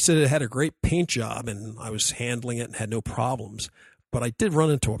course, I said it had a great paint job, and I was handling it and had no problems. But I did run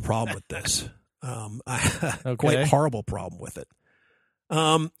into a problem with this. Quite horrible problem with it.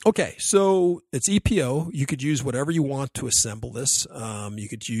 Okay, so it's EPO. You could use whatever you want to assemble this. You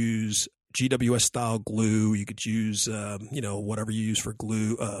could use GWS style glue. You could use, whatever you use for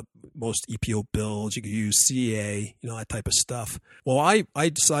glue. Most EPO builds. You could use CA, that type of stuff. Well, I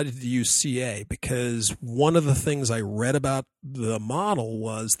decided to use CA because one of the things I read about the model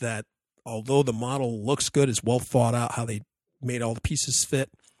was that although the model looks good, it's well thought out how they made all the pieces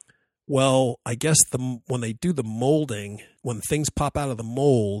fit. Well, I guess when they do the molding, when things pop out of the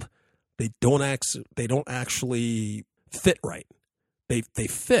mold, they don't actually fit right. They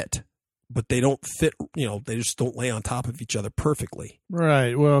fit, but they don't fit. They just don't lay on top of each other perfectly.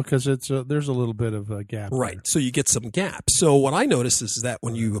 Right. Well, because there's a little bit of a gap. Right. there. So you get some gaps. So what I noticed is that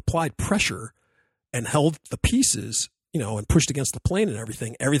when you applied pressure and held the pieces, and pushed against the plane and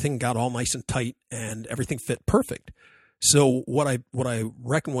everything got all nice and tight and everything fit perfect. So what I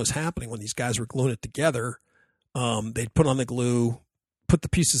reckon was happening when these guys were gluing it together, they'd put on the glue, put the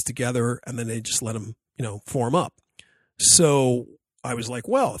pieces together, and then they just let them, form up. So I was like,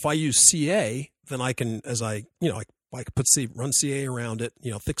 well, if I use CA, then I can, I could run CA around it,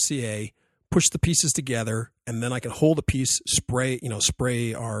 thick CA, push the pieces together, and then I can hold a piece, spray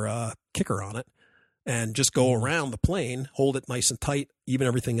our kicker on it, and just go around the plane, hold it nice and tight, even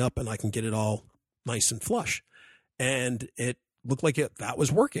everything up, and I can get it all nice and flush. And it looked like that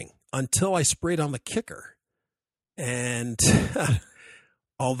was working until I sprayed on the kicker. And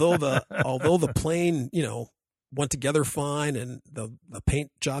although the plane, went together fine and the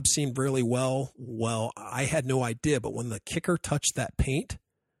paint job seemed really well, I had no idea. But when the kicker touched that paint,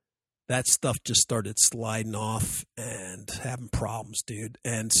 that stuff just started sliding off and having problems, dude.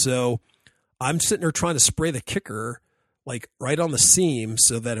 And so I'm sitting there trying to spray the kicker like right on the seam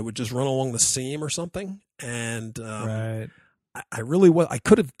so that it would just run along the seam or something. And right. I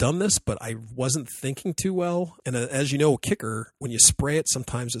could have done this, but I wasn't thinking too well. And as you know, a kicker, when you spray it,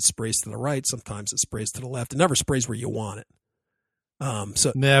 sometimes it sprays to the right, sometimes it sprays to the left. It never sprays where you want it.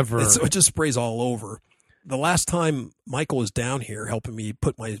 So Never. It just sprays all over. The last time Michael was down here helping me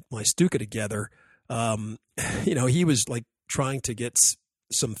put my Stuka together, he was like trying to get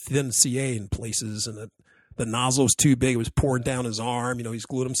some thin CA in places, and the nozzle was too big. It was pouring down his arm. He's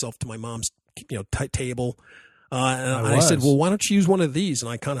glued himself to my mom's table. And I said, well, why don't you use one of these? And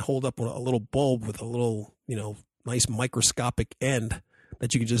I kind of hold up a little bulb with a little, nice microscopic end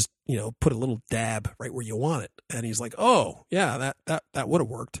that you could just, put a little dab right where you want it. And he's like, oh, yeah, that would have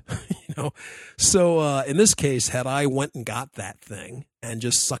worked, So in this case, had I went and got that thing and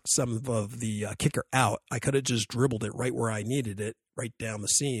just sucked some of the kicker out, I could have just dribbled it right where I needed it, right down the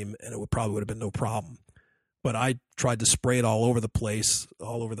seam, and it probably would have been no problem. But I tried to spray it all over the place,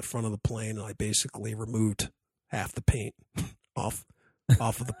 all over the front of the plane, and I basically removed half the paint off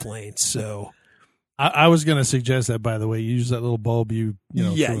of the plane. So I was going to suggest that, by the way, you use that little bulb you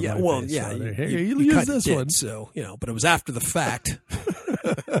know. Yeah. Well, face. yeah. So Here, you you use kinda this did, one. So but it was after the fact.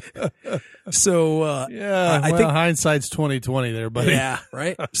 So I think hindsight's 20/20 there, buddy. Yeah,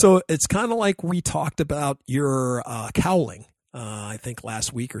 right. So it's kind of like we talked about your cowling. I think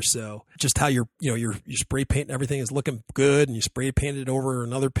last week or so, just how your spray paint and everything is looking good, and you spray painted over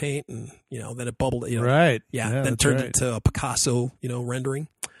another paint, and then it bubbled. Right. Yeah. Then turned into a Picasso, rendering.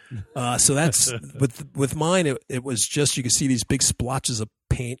 So that's with mine. It was just, you could see these big splotches of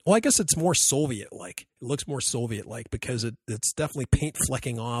paint. Well, I guess it's more Soviet like. It looks more Soviet-like because it's definitely paint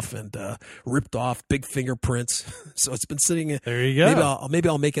flecking off and ripped off, big fingerprints. So it's been sitting. There you go. Maybe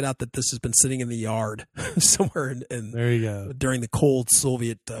I'll make it out that this has been sitting in the yard somewhere in There you go. during the cold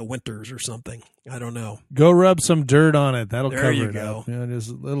Soviet winters or something. I don't know. Go rub some dirt on it. That'll There cover you it go. up.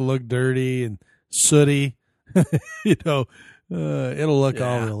 It'll look dirty and sooty. It'll look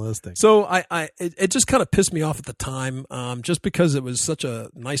all Yeah. realistic. So it just kind of pissed me off at the time, just because it was such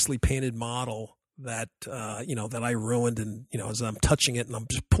a nicely painted model that that I ruined, and as I'm touching it and I'm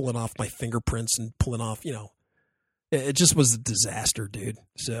just pulling off my fingerprints and pulling off, it just was a disaster, dude.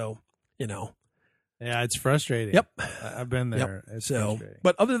 So Yeah, it's frustrating. Yep. I've been there. It's frustrating.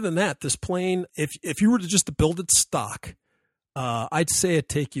 But other than that, this plane, if you were to build it stock, I'd say it'd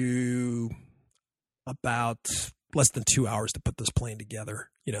take you about less than 2 hours to put this plane together.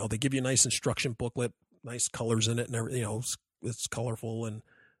 They give you a nice instruction booklet, nice colors in it, and everything. It's colorful and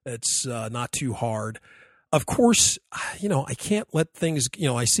it's not too hard. Of course, I can't let things.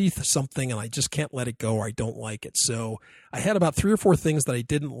 I see something and I just can't let it go, or I don't like it. So I had about 3 or 4 things that I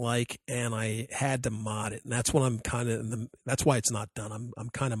didn't like, and I had to mod it. And that's what I'm kind of. That's why it's not done. I'm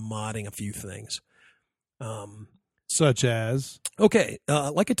kind of modding a few things. Such as? Okay,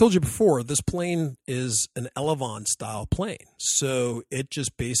 like I told you before, this plane is an Elevon style plane, so it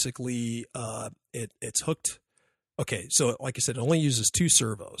just basically it's hooked. Okay, so like I said, it only uses 2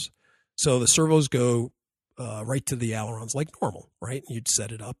 servos, so the servos go right to the ailerons like normal, right? You'd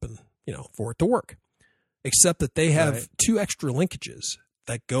set it up and for it to work, except that they have Right. 2 extra linkages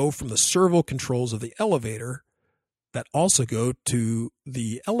that go from the servo controls of the elevator that also go to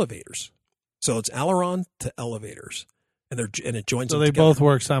the elevators. So it's aileron to elevators, and it joins. So them they together. both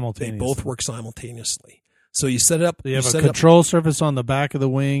work They simultaneously. both work simultaneously. So you set it up. You have a set it up- control surface on the back of the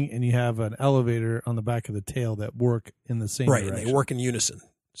wing, and you have an elevator on the back of the tail that work in the same right, direction. and they work in unison.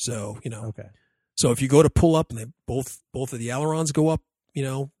 So Okay. So if you go to pull up, and they both of the ailerons go up,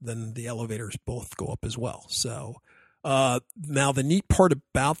 then the elevators both go up as well. So now the neat part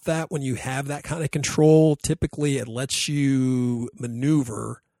about that, when you have that kind of control, typically it lets you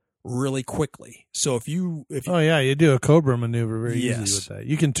maneuver really quickly. So if you Oh yeah, you do a Cobra maneuver very Yes. easy with that.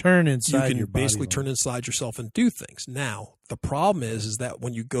 You can turn you inside can your body basically line. turn inside yourself and do things. Now, the problem is that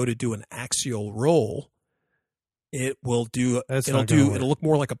when you go to do an axial roll, it will do That's it'll not gonna do work. it'll look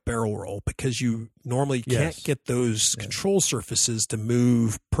more like a barrel roll because you normally Yes. can't get those Yes. control surfaces to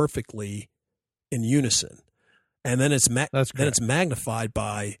move perfectly in unison. And then it's That's then correct. it's magnified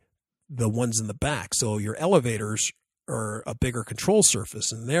by the ones in the back. So your elevators are a bigger control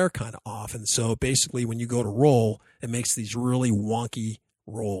surface and they're kind of off. And so basically when you go to roll, it makes these really wonky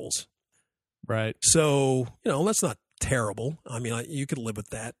rolls. Right. So, that's not terrible. I mean, you could live with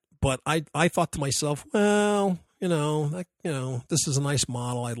that. But I thought to myself, well, this is a nice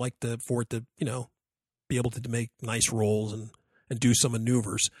model. I'd like for it to, be able to make nice rolls and do some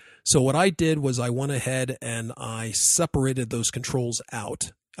maneuvers. So what I did was I went ahead and I separated those controls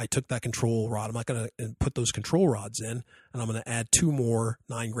out. I took that control rod. I'm not going to put those control rods in, and I'm going to add 2 more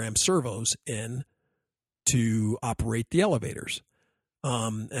 9-gram servos in to operate the elevators.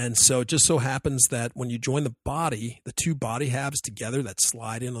 And so it just so happens that when you join the body, the 2 body halves together that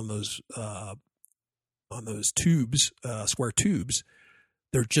slide in on those tubes, square tubes,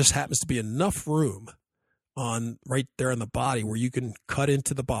 there just happens to be enough room on right there in the body where you can cut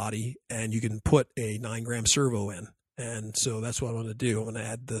into the body and you can put a 9-gram servo in. And so that's what I'm going to do. I'm going to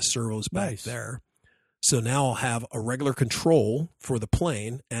add the servos back Nice. there. So now I'll have a regular control for the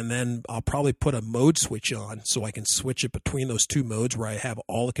plane, and then I'll probably put a mode switch on so I can switch it between those 2 modes where I have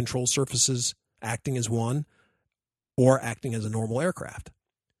all the control surfaces acting as one or acting as a normal aircraft.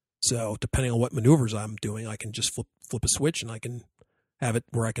 So depending on what maneuvers I'm doing, I can just flip a switch, and I can have it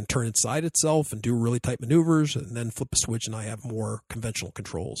where I can turn inside itself and do really tight maneuvers, and then flip a switch and I have more conventional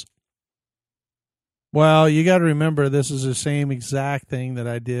controls. Well, you got to remember this is the same exact thing that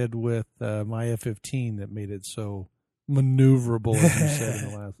I did with my F-15 that made it so maneuverable, as you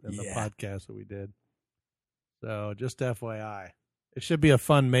said in the Yeah. podcast that we did. So just FYI, it should be a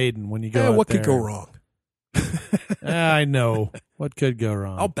fun maiden when you go. out What could there. go wrong? I know what could go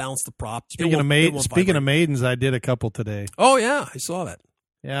wrong. I'll bounce the prop. It Speaking won't of vibrate. maidens, I did a couple today. Oh yeah, I saw that.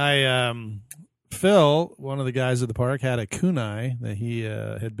 Yeah, Phil, one of the guys at the park, had a kunai that he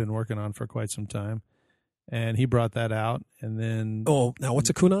had been working on for quite some time, and he brought that out. And then Oh, now what's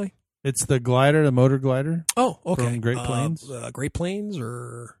a kunai? it's the glider, the motor glider, Oh, okay. From Great Plains? Great Plains,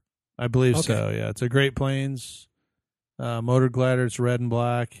 or I believe Okay. so. Yeah, it's a Great Plains motor glider. It's red and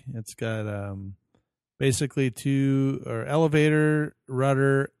black. It's got basically 2 elevator,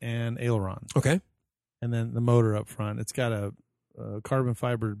 rudder, and aileron, okay. and then the motor up front. It's got a carbon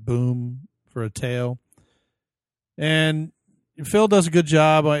fiber boom for a tail. And Phil does a good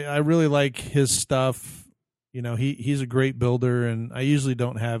job. I really like his stuff. You know, he's a great builder, and I usually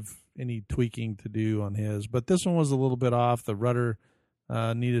don't have any tweaking to do on his. But this one was a little bit off. The rudder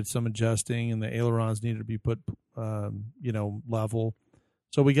needed some adjusting, and the ailerons needed to be put, level.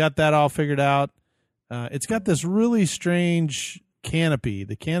 So we got that all figured out. It's got this really strange canopy.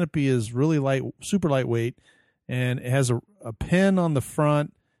 The canopy is really light, super lightweight, and it has a pin on the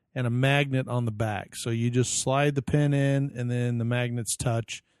front and a magnet on the back. So you just slide the pin in, and then the magnets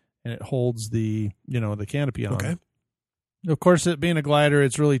touch, and it holds the canopy on. Okay. Of course, it being a glider,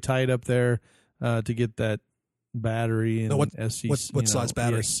 it's really tight up there to get that battery and Now, what size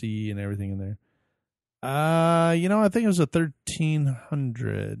battery? ESC and everything in there. I think it was a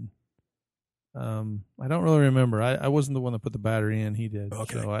 1300. I don't really remember. I wasn't the one that put the battery in. He did.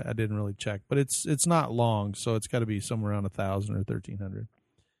 Okay. So I didn't really check. But it's not long, so it's got to be somewhere around 1,000 or 1,300.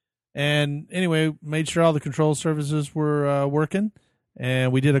 And anyway, made sure all the control surfaces were working,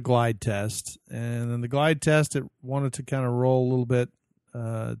 and we did a glide test. And then the glide test, it wanted to kind of roll a little bit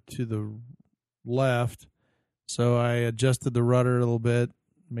to the left, so I adjusted the rudder a little bit,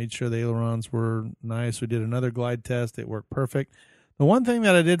 made sure the ailerons were nice. We did another glide test. It worked perfect. The one thing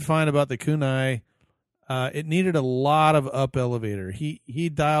that I did find about the Kunai, it needed a lot of up elevator. He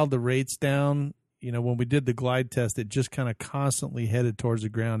dialed the rates down. You know, when we did the glide test, it just kind of constantly headed towards the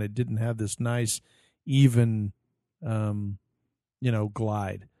ground. It didn't have this nice, even,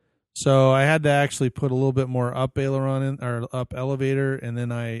 glide. So I had to actually put a little bit more up aileron in, or up elevator, and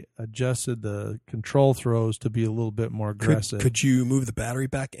then I adjusted the control throws to be a little bit more aggressive. Could you move the battery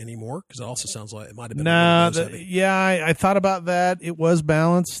back anymore? Because it also sounds like it might have been. I thought about that. It was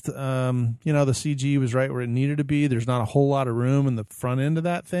balanced. The CG was right where it needed to be. There's not a whole lot of room in the front end of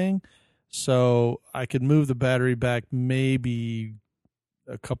that thing. So I could move the battery back maybe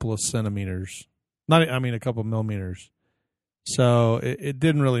a couple of centimeters. A couple of millimeters. So it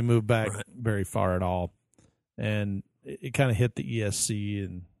didn't really move back very far at all. And it kind of hit the ESC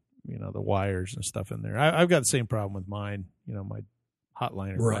and, the wires and stuff in there. I've got the same problem with mine, my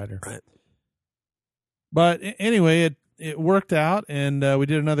Hotliner glider. Right. But anyway, it worked out, and we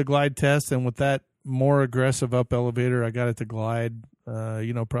did another glide test. And with that more aggressive up elevator, I got it to glide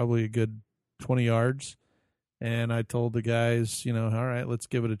probably a good 20 yards. And I told the guys, all right, let's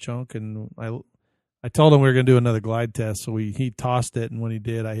give it a chunk. And I told him we were going to do another glide test. So he tossed it. And when he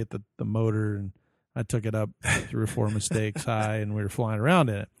did, I hit the motor, and I took it up 3 or 4 mistakes high, and we were flying around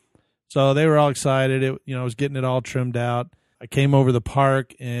in it. So they were all excited. I was getting it all trimmed out. I came over the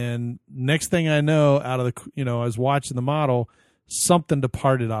park, and next thing I know, out of the, I was watching the model, something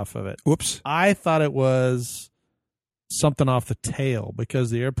departed off of it. Whoops. I thought it was something off the tail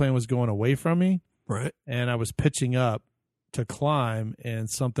because the airplane was going away from me. Right. And I was pitching up to climb, and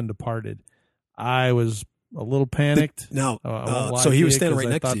something departed. I was a little panicked. So he was standing right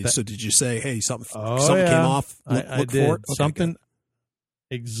next to you. So did you say, hey, something came off? I did. For it? Okay, something,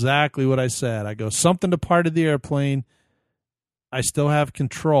 exactly what I said. I go, something departed the airplane. I still have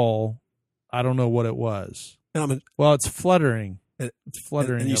control. I don't know what it was. Well, it's fluttering. It's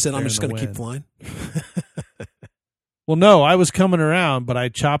fluttering. And you said, I'm just going to keep flying? Well, no, I was coming around, but I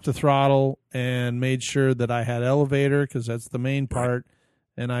chopped the throttle and made sure that I had elevator because that's the main part.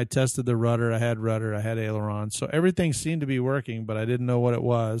 And I tested the rudder. I had aileron. So everything seemed to be working, but I didn't know what it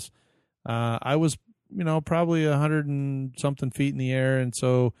was. I was, probably 100 and something feet in the air. And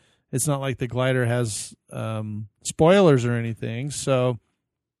so it's not like the glider has spoilers or anything. So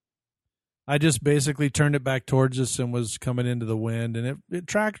I just basically turned it back towards us and was coming into the wind. And it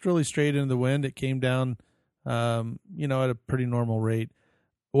tracked really straight into the wind. It came down, at a pretty normal rate.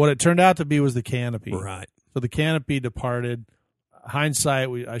 What it turned out to be was the canopy. Right. So the canopy departed.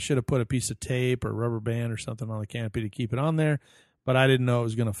 Hindsight, I should have put a piece of tape or rubber band or something on the canopy to keep it on there, but I didn't know it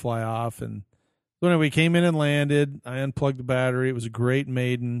was going to fly off. And so anyway, we came in and landed. I unplugged the battery. It was a great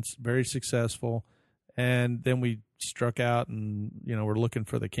maiden, very successful. And then we struck out, and we're looking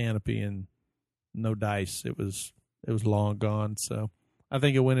for the canopy, and no dice. It was long gone. So I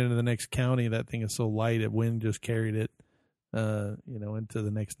think it went into the next county. That thing is so light, wind just carried it, into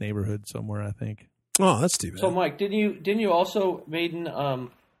the next neighborhood somewhere, I think. Oh, that's too bad. So, Mike, didn't you also maiden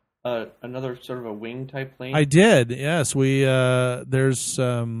another sort of a wing type plane? I did. Yes, there's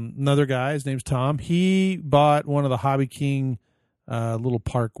another guy. His name's Tom. He bought one of the Hobby King little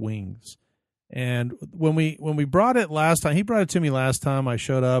park wings, and when we brought it last time, he brought it to me last time. I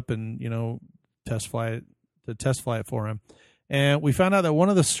showed up and test fly it for him, and we found out that one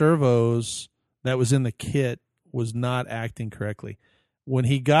of the servos that was in the kit was not acting correctly. When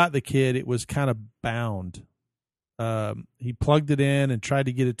he got the kit, it was kind of bound. He plugged it in and tried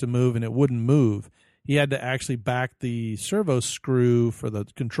to get it to move, and it wouldn't move. he had to actually back the servo screw for the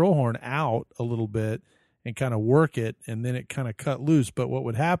control horn out a little bit and kind of work it, and then it kind of cut loose. But what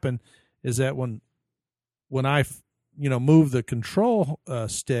would happen is that when I move the control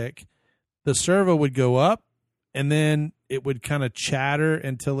stick, the servo would go up, and then it would kind of chatter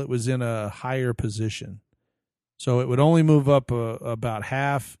until it was in a higher position. So it would only move up about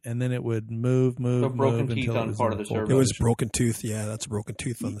half, and then it would move broken teeth until on it was part in of the full servo. It was position. broken tooth. Yeah, that's a broken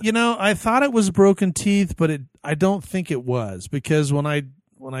tooth on the. You know, I thought it was broken teeth, but I don't think it was, because when I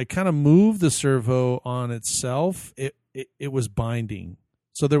kind of moved the servo on itself, it was binding.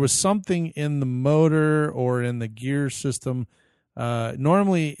 So there was something in the motor or in the gear system.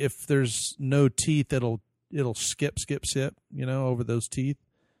 Normally, if there's no teeth, it'll skip, over those teeth.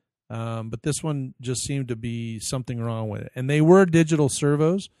 But this one just seemed to be something wrong with it. And they were digital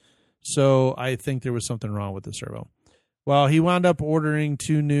servos, so I think there was something wrong with the servo. Well, he wound up ordering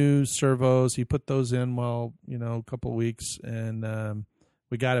 2 new servos. He put those in, a couple of weeks, and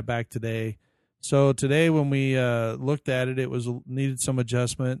we got it back today. So today when we looked at it, it needed some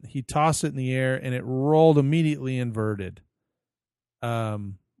adjustment. He tossed it in the air, and it rolled immediately inverted,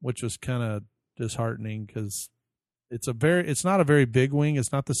 which was kind of disheartening because it's not a very big wing.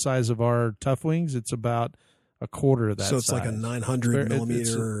 It's not the size of our Tough Wings. It's about a quarter of that. So it's size. like a 900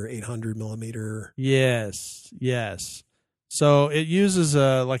 millimeter, 800 millimeter. Yes. So it uses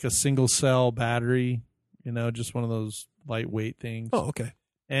like a single cell battery, just one of those lightweight things. Oh, okay.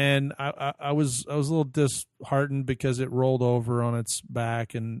 And I was a little disheartened because it rolled over on its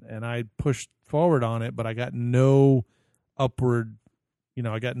back, and I pushed forward on it, but I got no upward,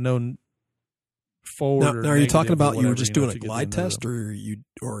 I got no forward. Now are you talking about whatever, you were just doing a to get glide them test, or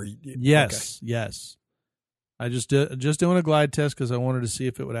Yes, okay. Yes. I just doing a glide test because I wanted to see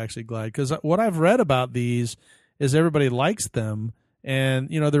if it would actually glide. Because what I've read about these is everybody likes them, and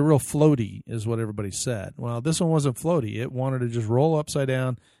they're real floaty, is what everybody said. Well, this one wasn't floaty. It wanted to just roll upside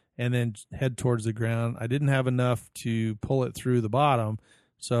down and then head towards the ground. I didn't have enough to pull it through the bottom,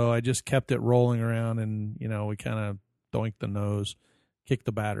 so I just kept it rolling around, and we kind of doinked the nose, kicked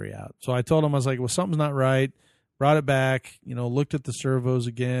the battery out. So I told him, I was like, well, something's not right. Brought it back, looked at the servos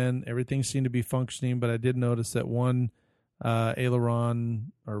again. Everything seemed to be functioning, but I did notice that one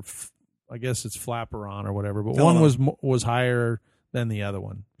aileron, or I guess it's flaperon or whatever, but one was higher than the other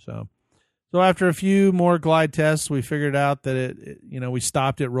one. So after a few more glide tests, we figured out that we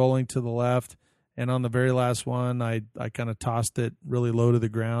stopped it rolling to the left, and on the very last one, I kind of tossed it really low to the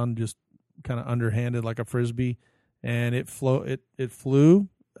ground, just kind of underhanded like a frisbee, and it flew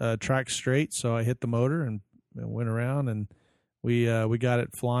track straight. So I hit the motor and went around, and we got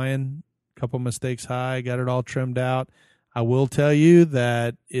it flying. A couple mistakes high, got it all trimmed out. I will tell you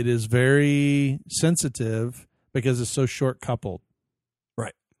that it is very sensitive because it's so short coupled.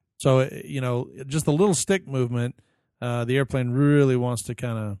 Right. So just a little stick movement, the airplane really wants to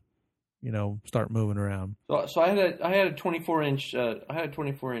kind of start moving around. So I had a 24-inch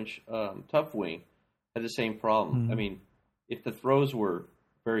Tough Wing, had the same problem. Mm-hmm. I mean, if the throws were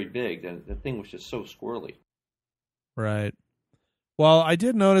very big, then the thing was just so squirrely. Right. Well, I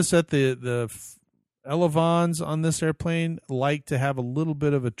did notice that the elevons on this airplane like to have a little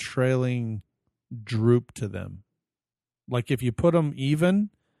bit of a trailing droop to them. Like if you put them even,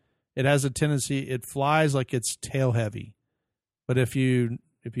 it has a tendency, it flies like it's tail heavy. But if you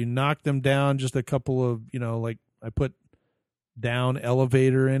knock them down just a couple of, like I put down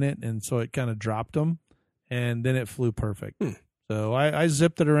elevator in it, and so it kind of dropped them, and then it flew perfect. So I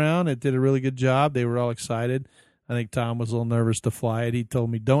zipped it around. It did a really good job. They were all excited. I think Tom was a little nervous to fly it. He told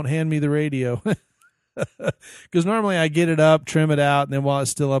me, don't hand me the radio. Because normally I get it up, trim it out, and then while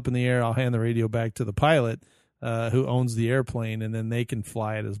it's still up in the air, I'll hand the radio back to the pilot who owns the airplane, and then they can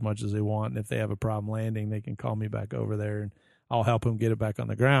fly it as much as they want. And if they have a problem landing, they can call me back over there, and I'll help them get it back on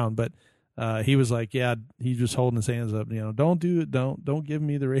the ground. But he was like, yeah, he's just holding his hands up. Don't do it. Don't give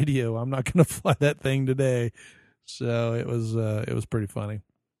me the radio. I'm not going to fly that thing today. So it was pretty funny.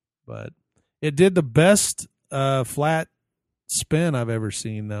 But it did the best flat spin I've ever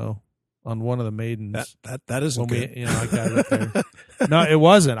seen, though, on one of the maidens. That isn't good. I got it up there. No, it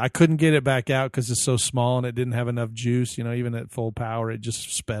wasn't. I couldn't get it back out because it's so small and it didn't have enough juice. Even at full power, it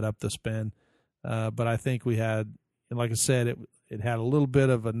just sped up the spin. But I think we had, and like I said, it had a little bit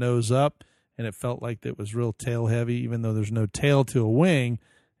of a nose up, and it felt like it was real tail heavy. Even though there's no tail to a wing,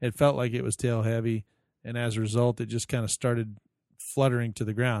 it felt like it was tail heavy, and as a result, it just kind of started fluttering to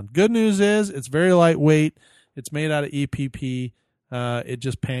the ground. Good news is it's very lightweight. It's made out of EPP. It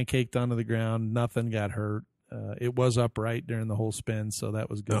just pancaked onto the ground. Nothing got hurt. It was upright during the whole spin, so that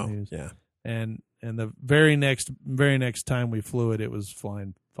was good news. Yeah. And the very next time we flew it, it was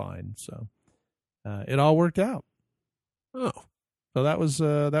flying fine. So it all worked out. Oh, So that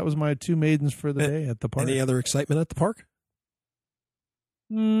was my two maidens for the day at the park. any other excitement at the park?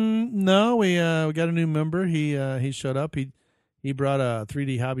 No, we got a new member. He showed up. He brought a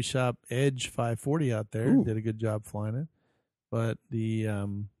 3D Hobby Shop Edge 540 out there. Ooh. Did a good job flying it. But the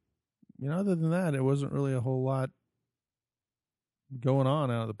other than that, it wasn't really a whole lot going on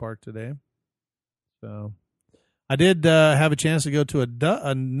out of the park today. So I did have a chance to go to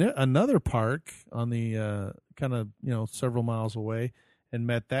another park on the kind of several miles away and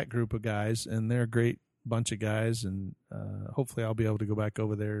met that group of guys, and they're a great bunch of guys, and hopefully I'll be able to go back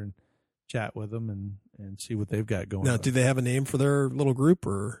over there and chat with them and see what they've got going Now, on. do they have a name for their little group,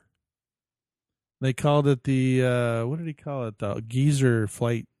 or They called it the what did he call it? The Geezer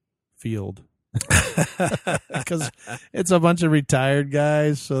Flight Field. Because it's a bunch of retired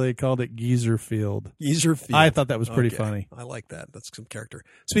guys, so they called it Geezer Field. Geezer Field? I thought that was pretty Okay. funny. I like that. That's some character.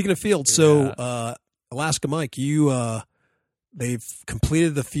 Speaking of fields, so Alaska Mike, they've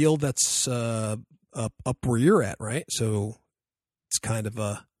completed the field that's up where you're at, right? So it's kind of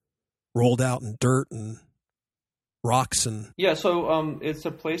rolled out in dirt and rocks and Yeah, so it's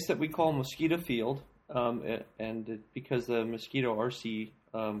a place that we call Mosquito Field, because the Mosquito RC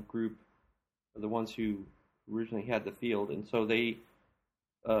group are the ones who originally had the field, and so they,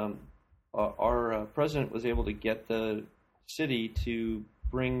 our president was able to get the city to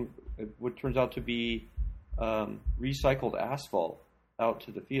bring what turns out to be recycled asphalt out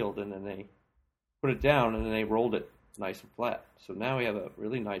to the field, and then they put it down, and then they rolled it nice and flat. So now we have a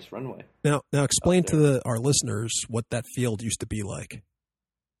really nice runway. now explain to our listeners what that field used to be like.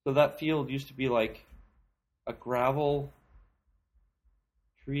 So that field used to be like a gravel,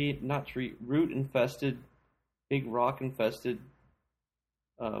 root infested, big rock infested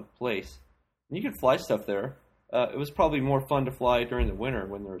place. And you could fly stuff there. It was probably more fun to fly during the winter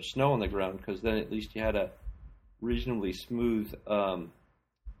when there was snow on the ground, because then at least you had a reasonably smooth,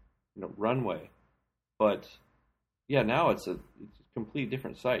 runway. But yeah, now it's a completely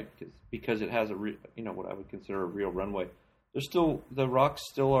different site because it has what I would consider a real runway. There's still the rocks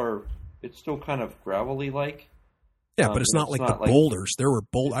it's still kind of gravelly like. Yeah, but it's not like the boulders. There were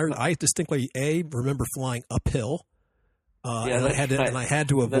boulders. I distinctly remember flying uphill, and I had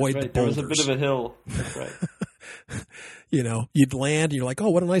to avoid the boulders. There was a bit of a hill. That's right. You'd land, and you're like, oh,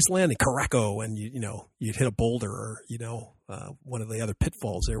 what a nice landing, Caraco, and you'd hit a boulder or one of the other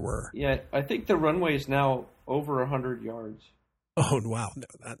pitfalls there were. Yeah, I think the runway is now over 100 yards. Oh wow,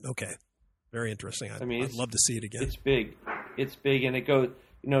 okay, very interesting. I'd love to see it again. It's big, and it goes.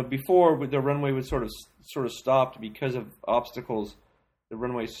 Before the runway was sort of stopped because of obstacles. The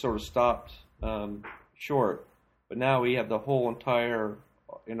runway sort of stopped short, but now we have the whole entire.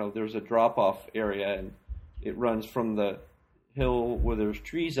 There's a drop-off area, and it runs from the hill where there's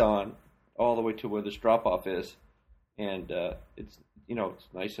trees on all the way to where this drop-off is, and it's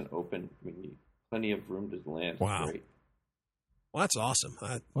nice and open. Plenty of room to land. Wow. It's great. Well, that's awesome.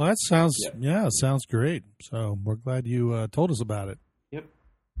 Well, that sounds it sounds great. So we're glad you told us about it. Yep.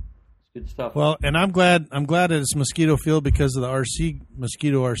 Good stuff. Well, and I'm glad it's Mosquito Field because of the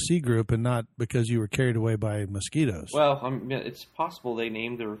Mosquito RC group, and not because you were carried away by mosquitoes. Well, it's possible they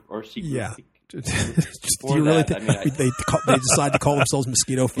named their RC group. Yeah. Do Before you really that, think they decide to call themselves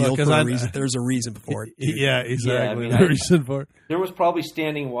Mosquito Field for a reason? There's a reason for it. Yeah, exactly. Yeah, the reason for it. There was probably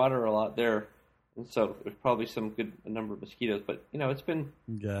standing water a lot there, and so there's probably a number of mosquitoes. But it's been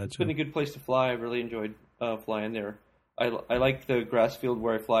a good place to fly. I really enjoyed flying there. I like the grass field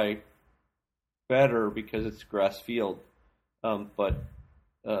where I fly better because it's grass field, but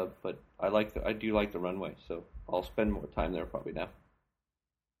I do like the runway, so I'll spend more time there probably now.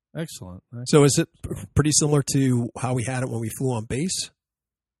 Excellent. So is it pretty similar to how we had it when we flew on base?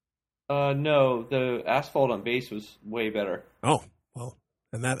 No, the asphalt on base was way better. Oh, well,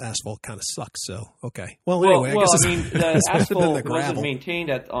 and that asphalt kind of sucks, so okay. Well, anyway, I guess the asphalt the wasn't maintained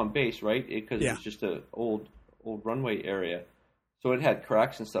on base, right? Because it was just an old runway area. So it had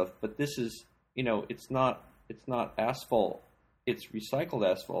cracks and stuff, but this is, it's not asphalt. It's recycled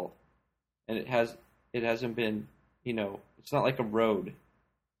asphalt. And it hasn't been, it's not like a road.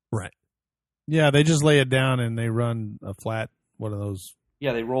 Right. Yeah, they just lay it down and they run a flat one of those.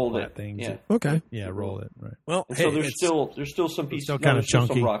 Yeah, they rolled flat it. Things. Yeah. Okay. Yeah, roll it. Right. Well, and so there's still some pieces, still kind of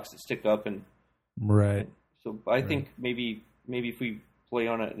chunky, some rocks that stick up, and right. So I think maybe if we play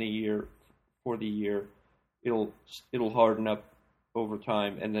on it for the year, it'll harden up over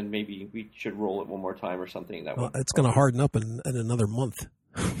time, and then maybe we should roll it one more time or something. It's going to harden up in another month.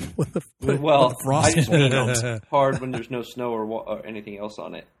 when the frost I just mean it's hard when there's no snow or anything else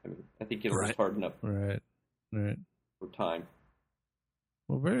on it. I think it'll just harden up. Right. For time.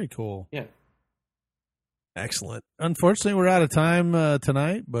 Well, very cool. Yeah. Excellent. Unfortunately, we're out of time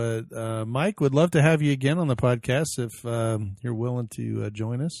tonight, but Mike, would love to have you again on the podcast if you're willing to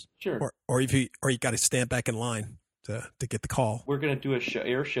join us. Sure. Or you got to stand back in line to get the call. We're going to do a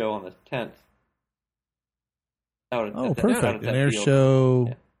air show on the 10th. Perfect. An air show.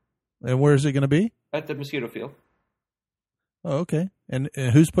 Yeah. And where is it going to be? At the Mosquito Field. Oh, okay. And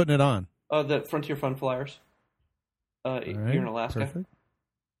who's putting it on? The Frontier Fun Flyers here in Alaska. Perfect.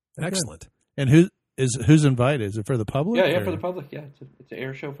 Excellent. And who's invited? Is it for the public? Yeah, for the public. Yeah, it's an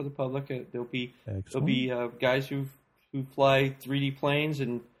air show for the public. There'll be guys who fly 3D planes,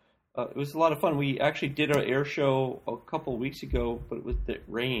 and it was a lot of fun. We actually did an air show a couple of weeks ago, but it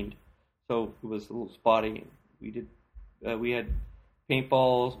rained, so it was a little spotty. We had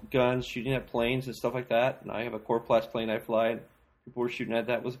paintball guns shooting at planes and stuff like that, and I have a Corplast plane I fly, and people were shooting at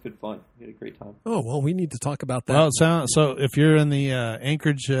that. It was good fun. We had a great time. Oh, well, we need to talk about that. Well, so if you're in the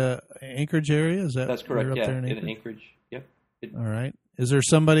Anchorage area, that's correct? Yeah, in Anchorage. Yep. All right. Is there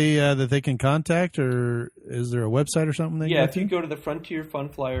somebody that they can contact, or is there a website or something? If you go to the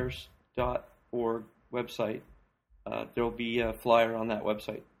frontierfunflyers.org website, there'll be a flyer on that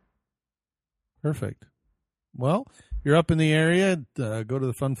website. Perfect. Well, you're up in the area. Go to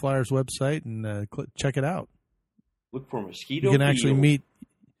the Fun Flyers website and check it out. Look for Mosquito. You can actually meet.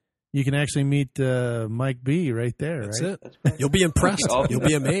 You can actually meet Mike B. right there. That's right? it. That's You'll be impressed. You'll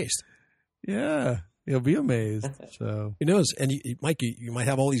be amazed. Yeah, you'll be amazed. So who knows? And Mike, you might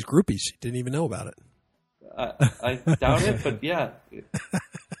have all these groupies. You didn't even know about it. I doubt it, but yeah, it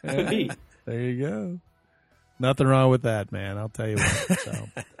could be. There you go. Nothing wrong with that, man. I'll tell you what. So.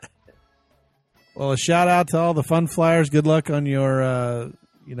 Well, a shout out to all the Fun Flyers. Good luck on your, on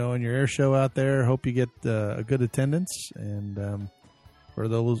your air show out there. Hope you get a good attendance. And for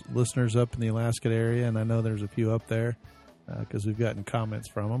those listeners up in the Alaska area, and I know there's a few up there because we've gotten comments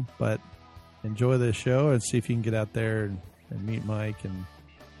from them. But enjoy this show and see if you can get out there and meet Mike and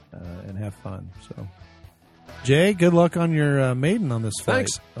have fun. So, Jay, good luck on your maiden on this flight.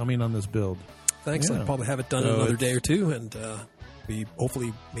 Thanks. On this build. Thanks. Yeah. I'll probably have it done in another day or two, and be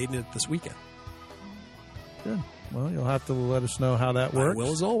hopefully maiden it this weekend. Good. Well, you'll have to let us know how that works. I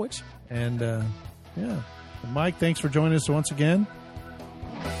will, as always. And, And Mike, thanks for joining us once again.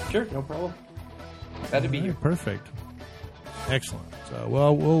 Sure, no problem. Glad to be here. Perfect. Excellent. So,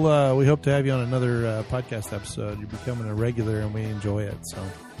 well, we hope to have you on another podcast episode. You're becoming a regular, and we enjoy it. So,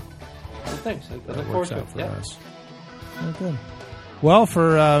 well, thanks. I look forward works to out it. for Yeah. us. Oh, good. Well,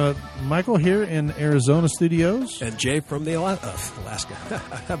 for Michael here in Arizona studios, and Jay from the Alaska.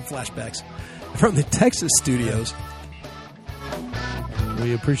 I have flashbacks from the Texas studios.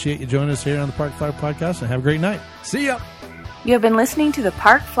 We appreciate you joining us here on the Park Flyer Podcast, and have a great night. See ya. You have been listening to the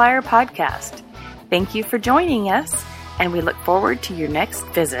Park Flyer Podcast. Thank you for joining us, and we look forward to your next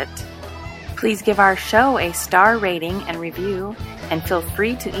visit. Please give our show a star rating and review, and feel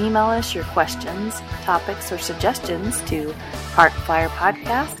free to email us your questions, topics, or suggestions to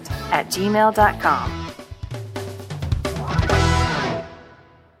parkflyerpodcast@gmail.com.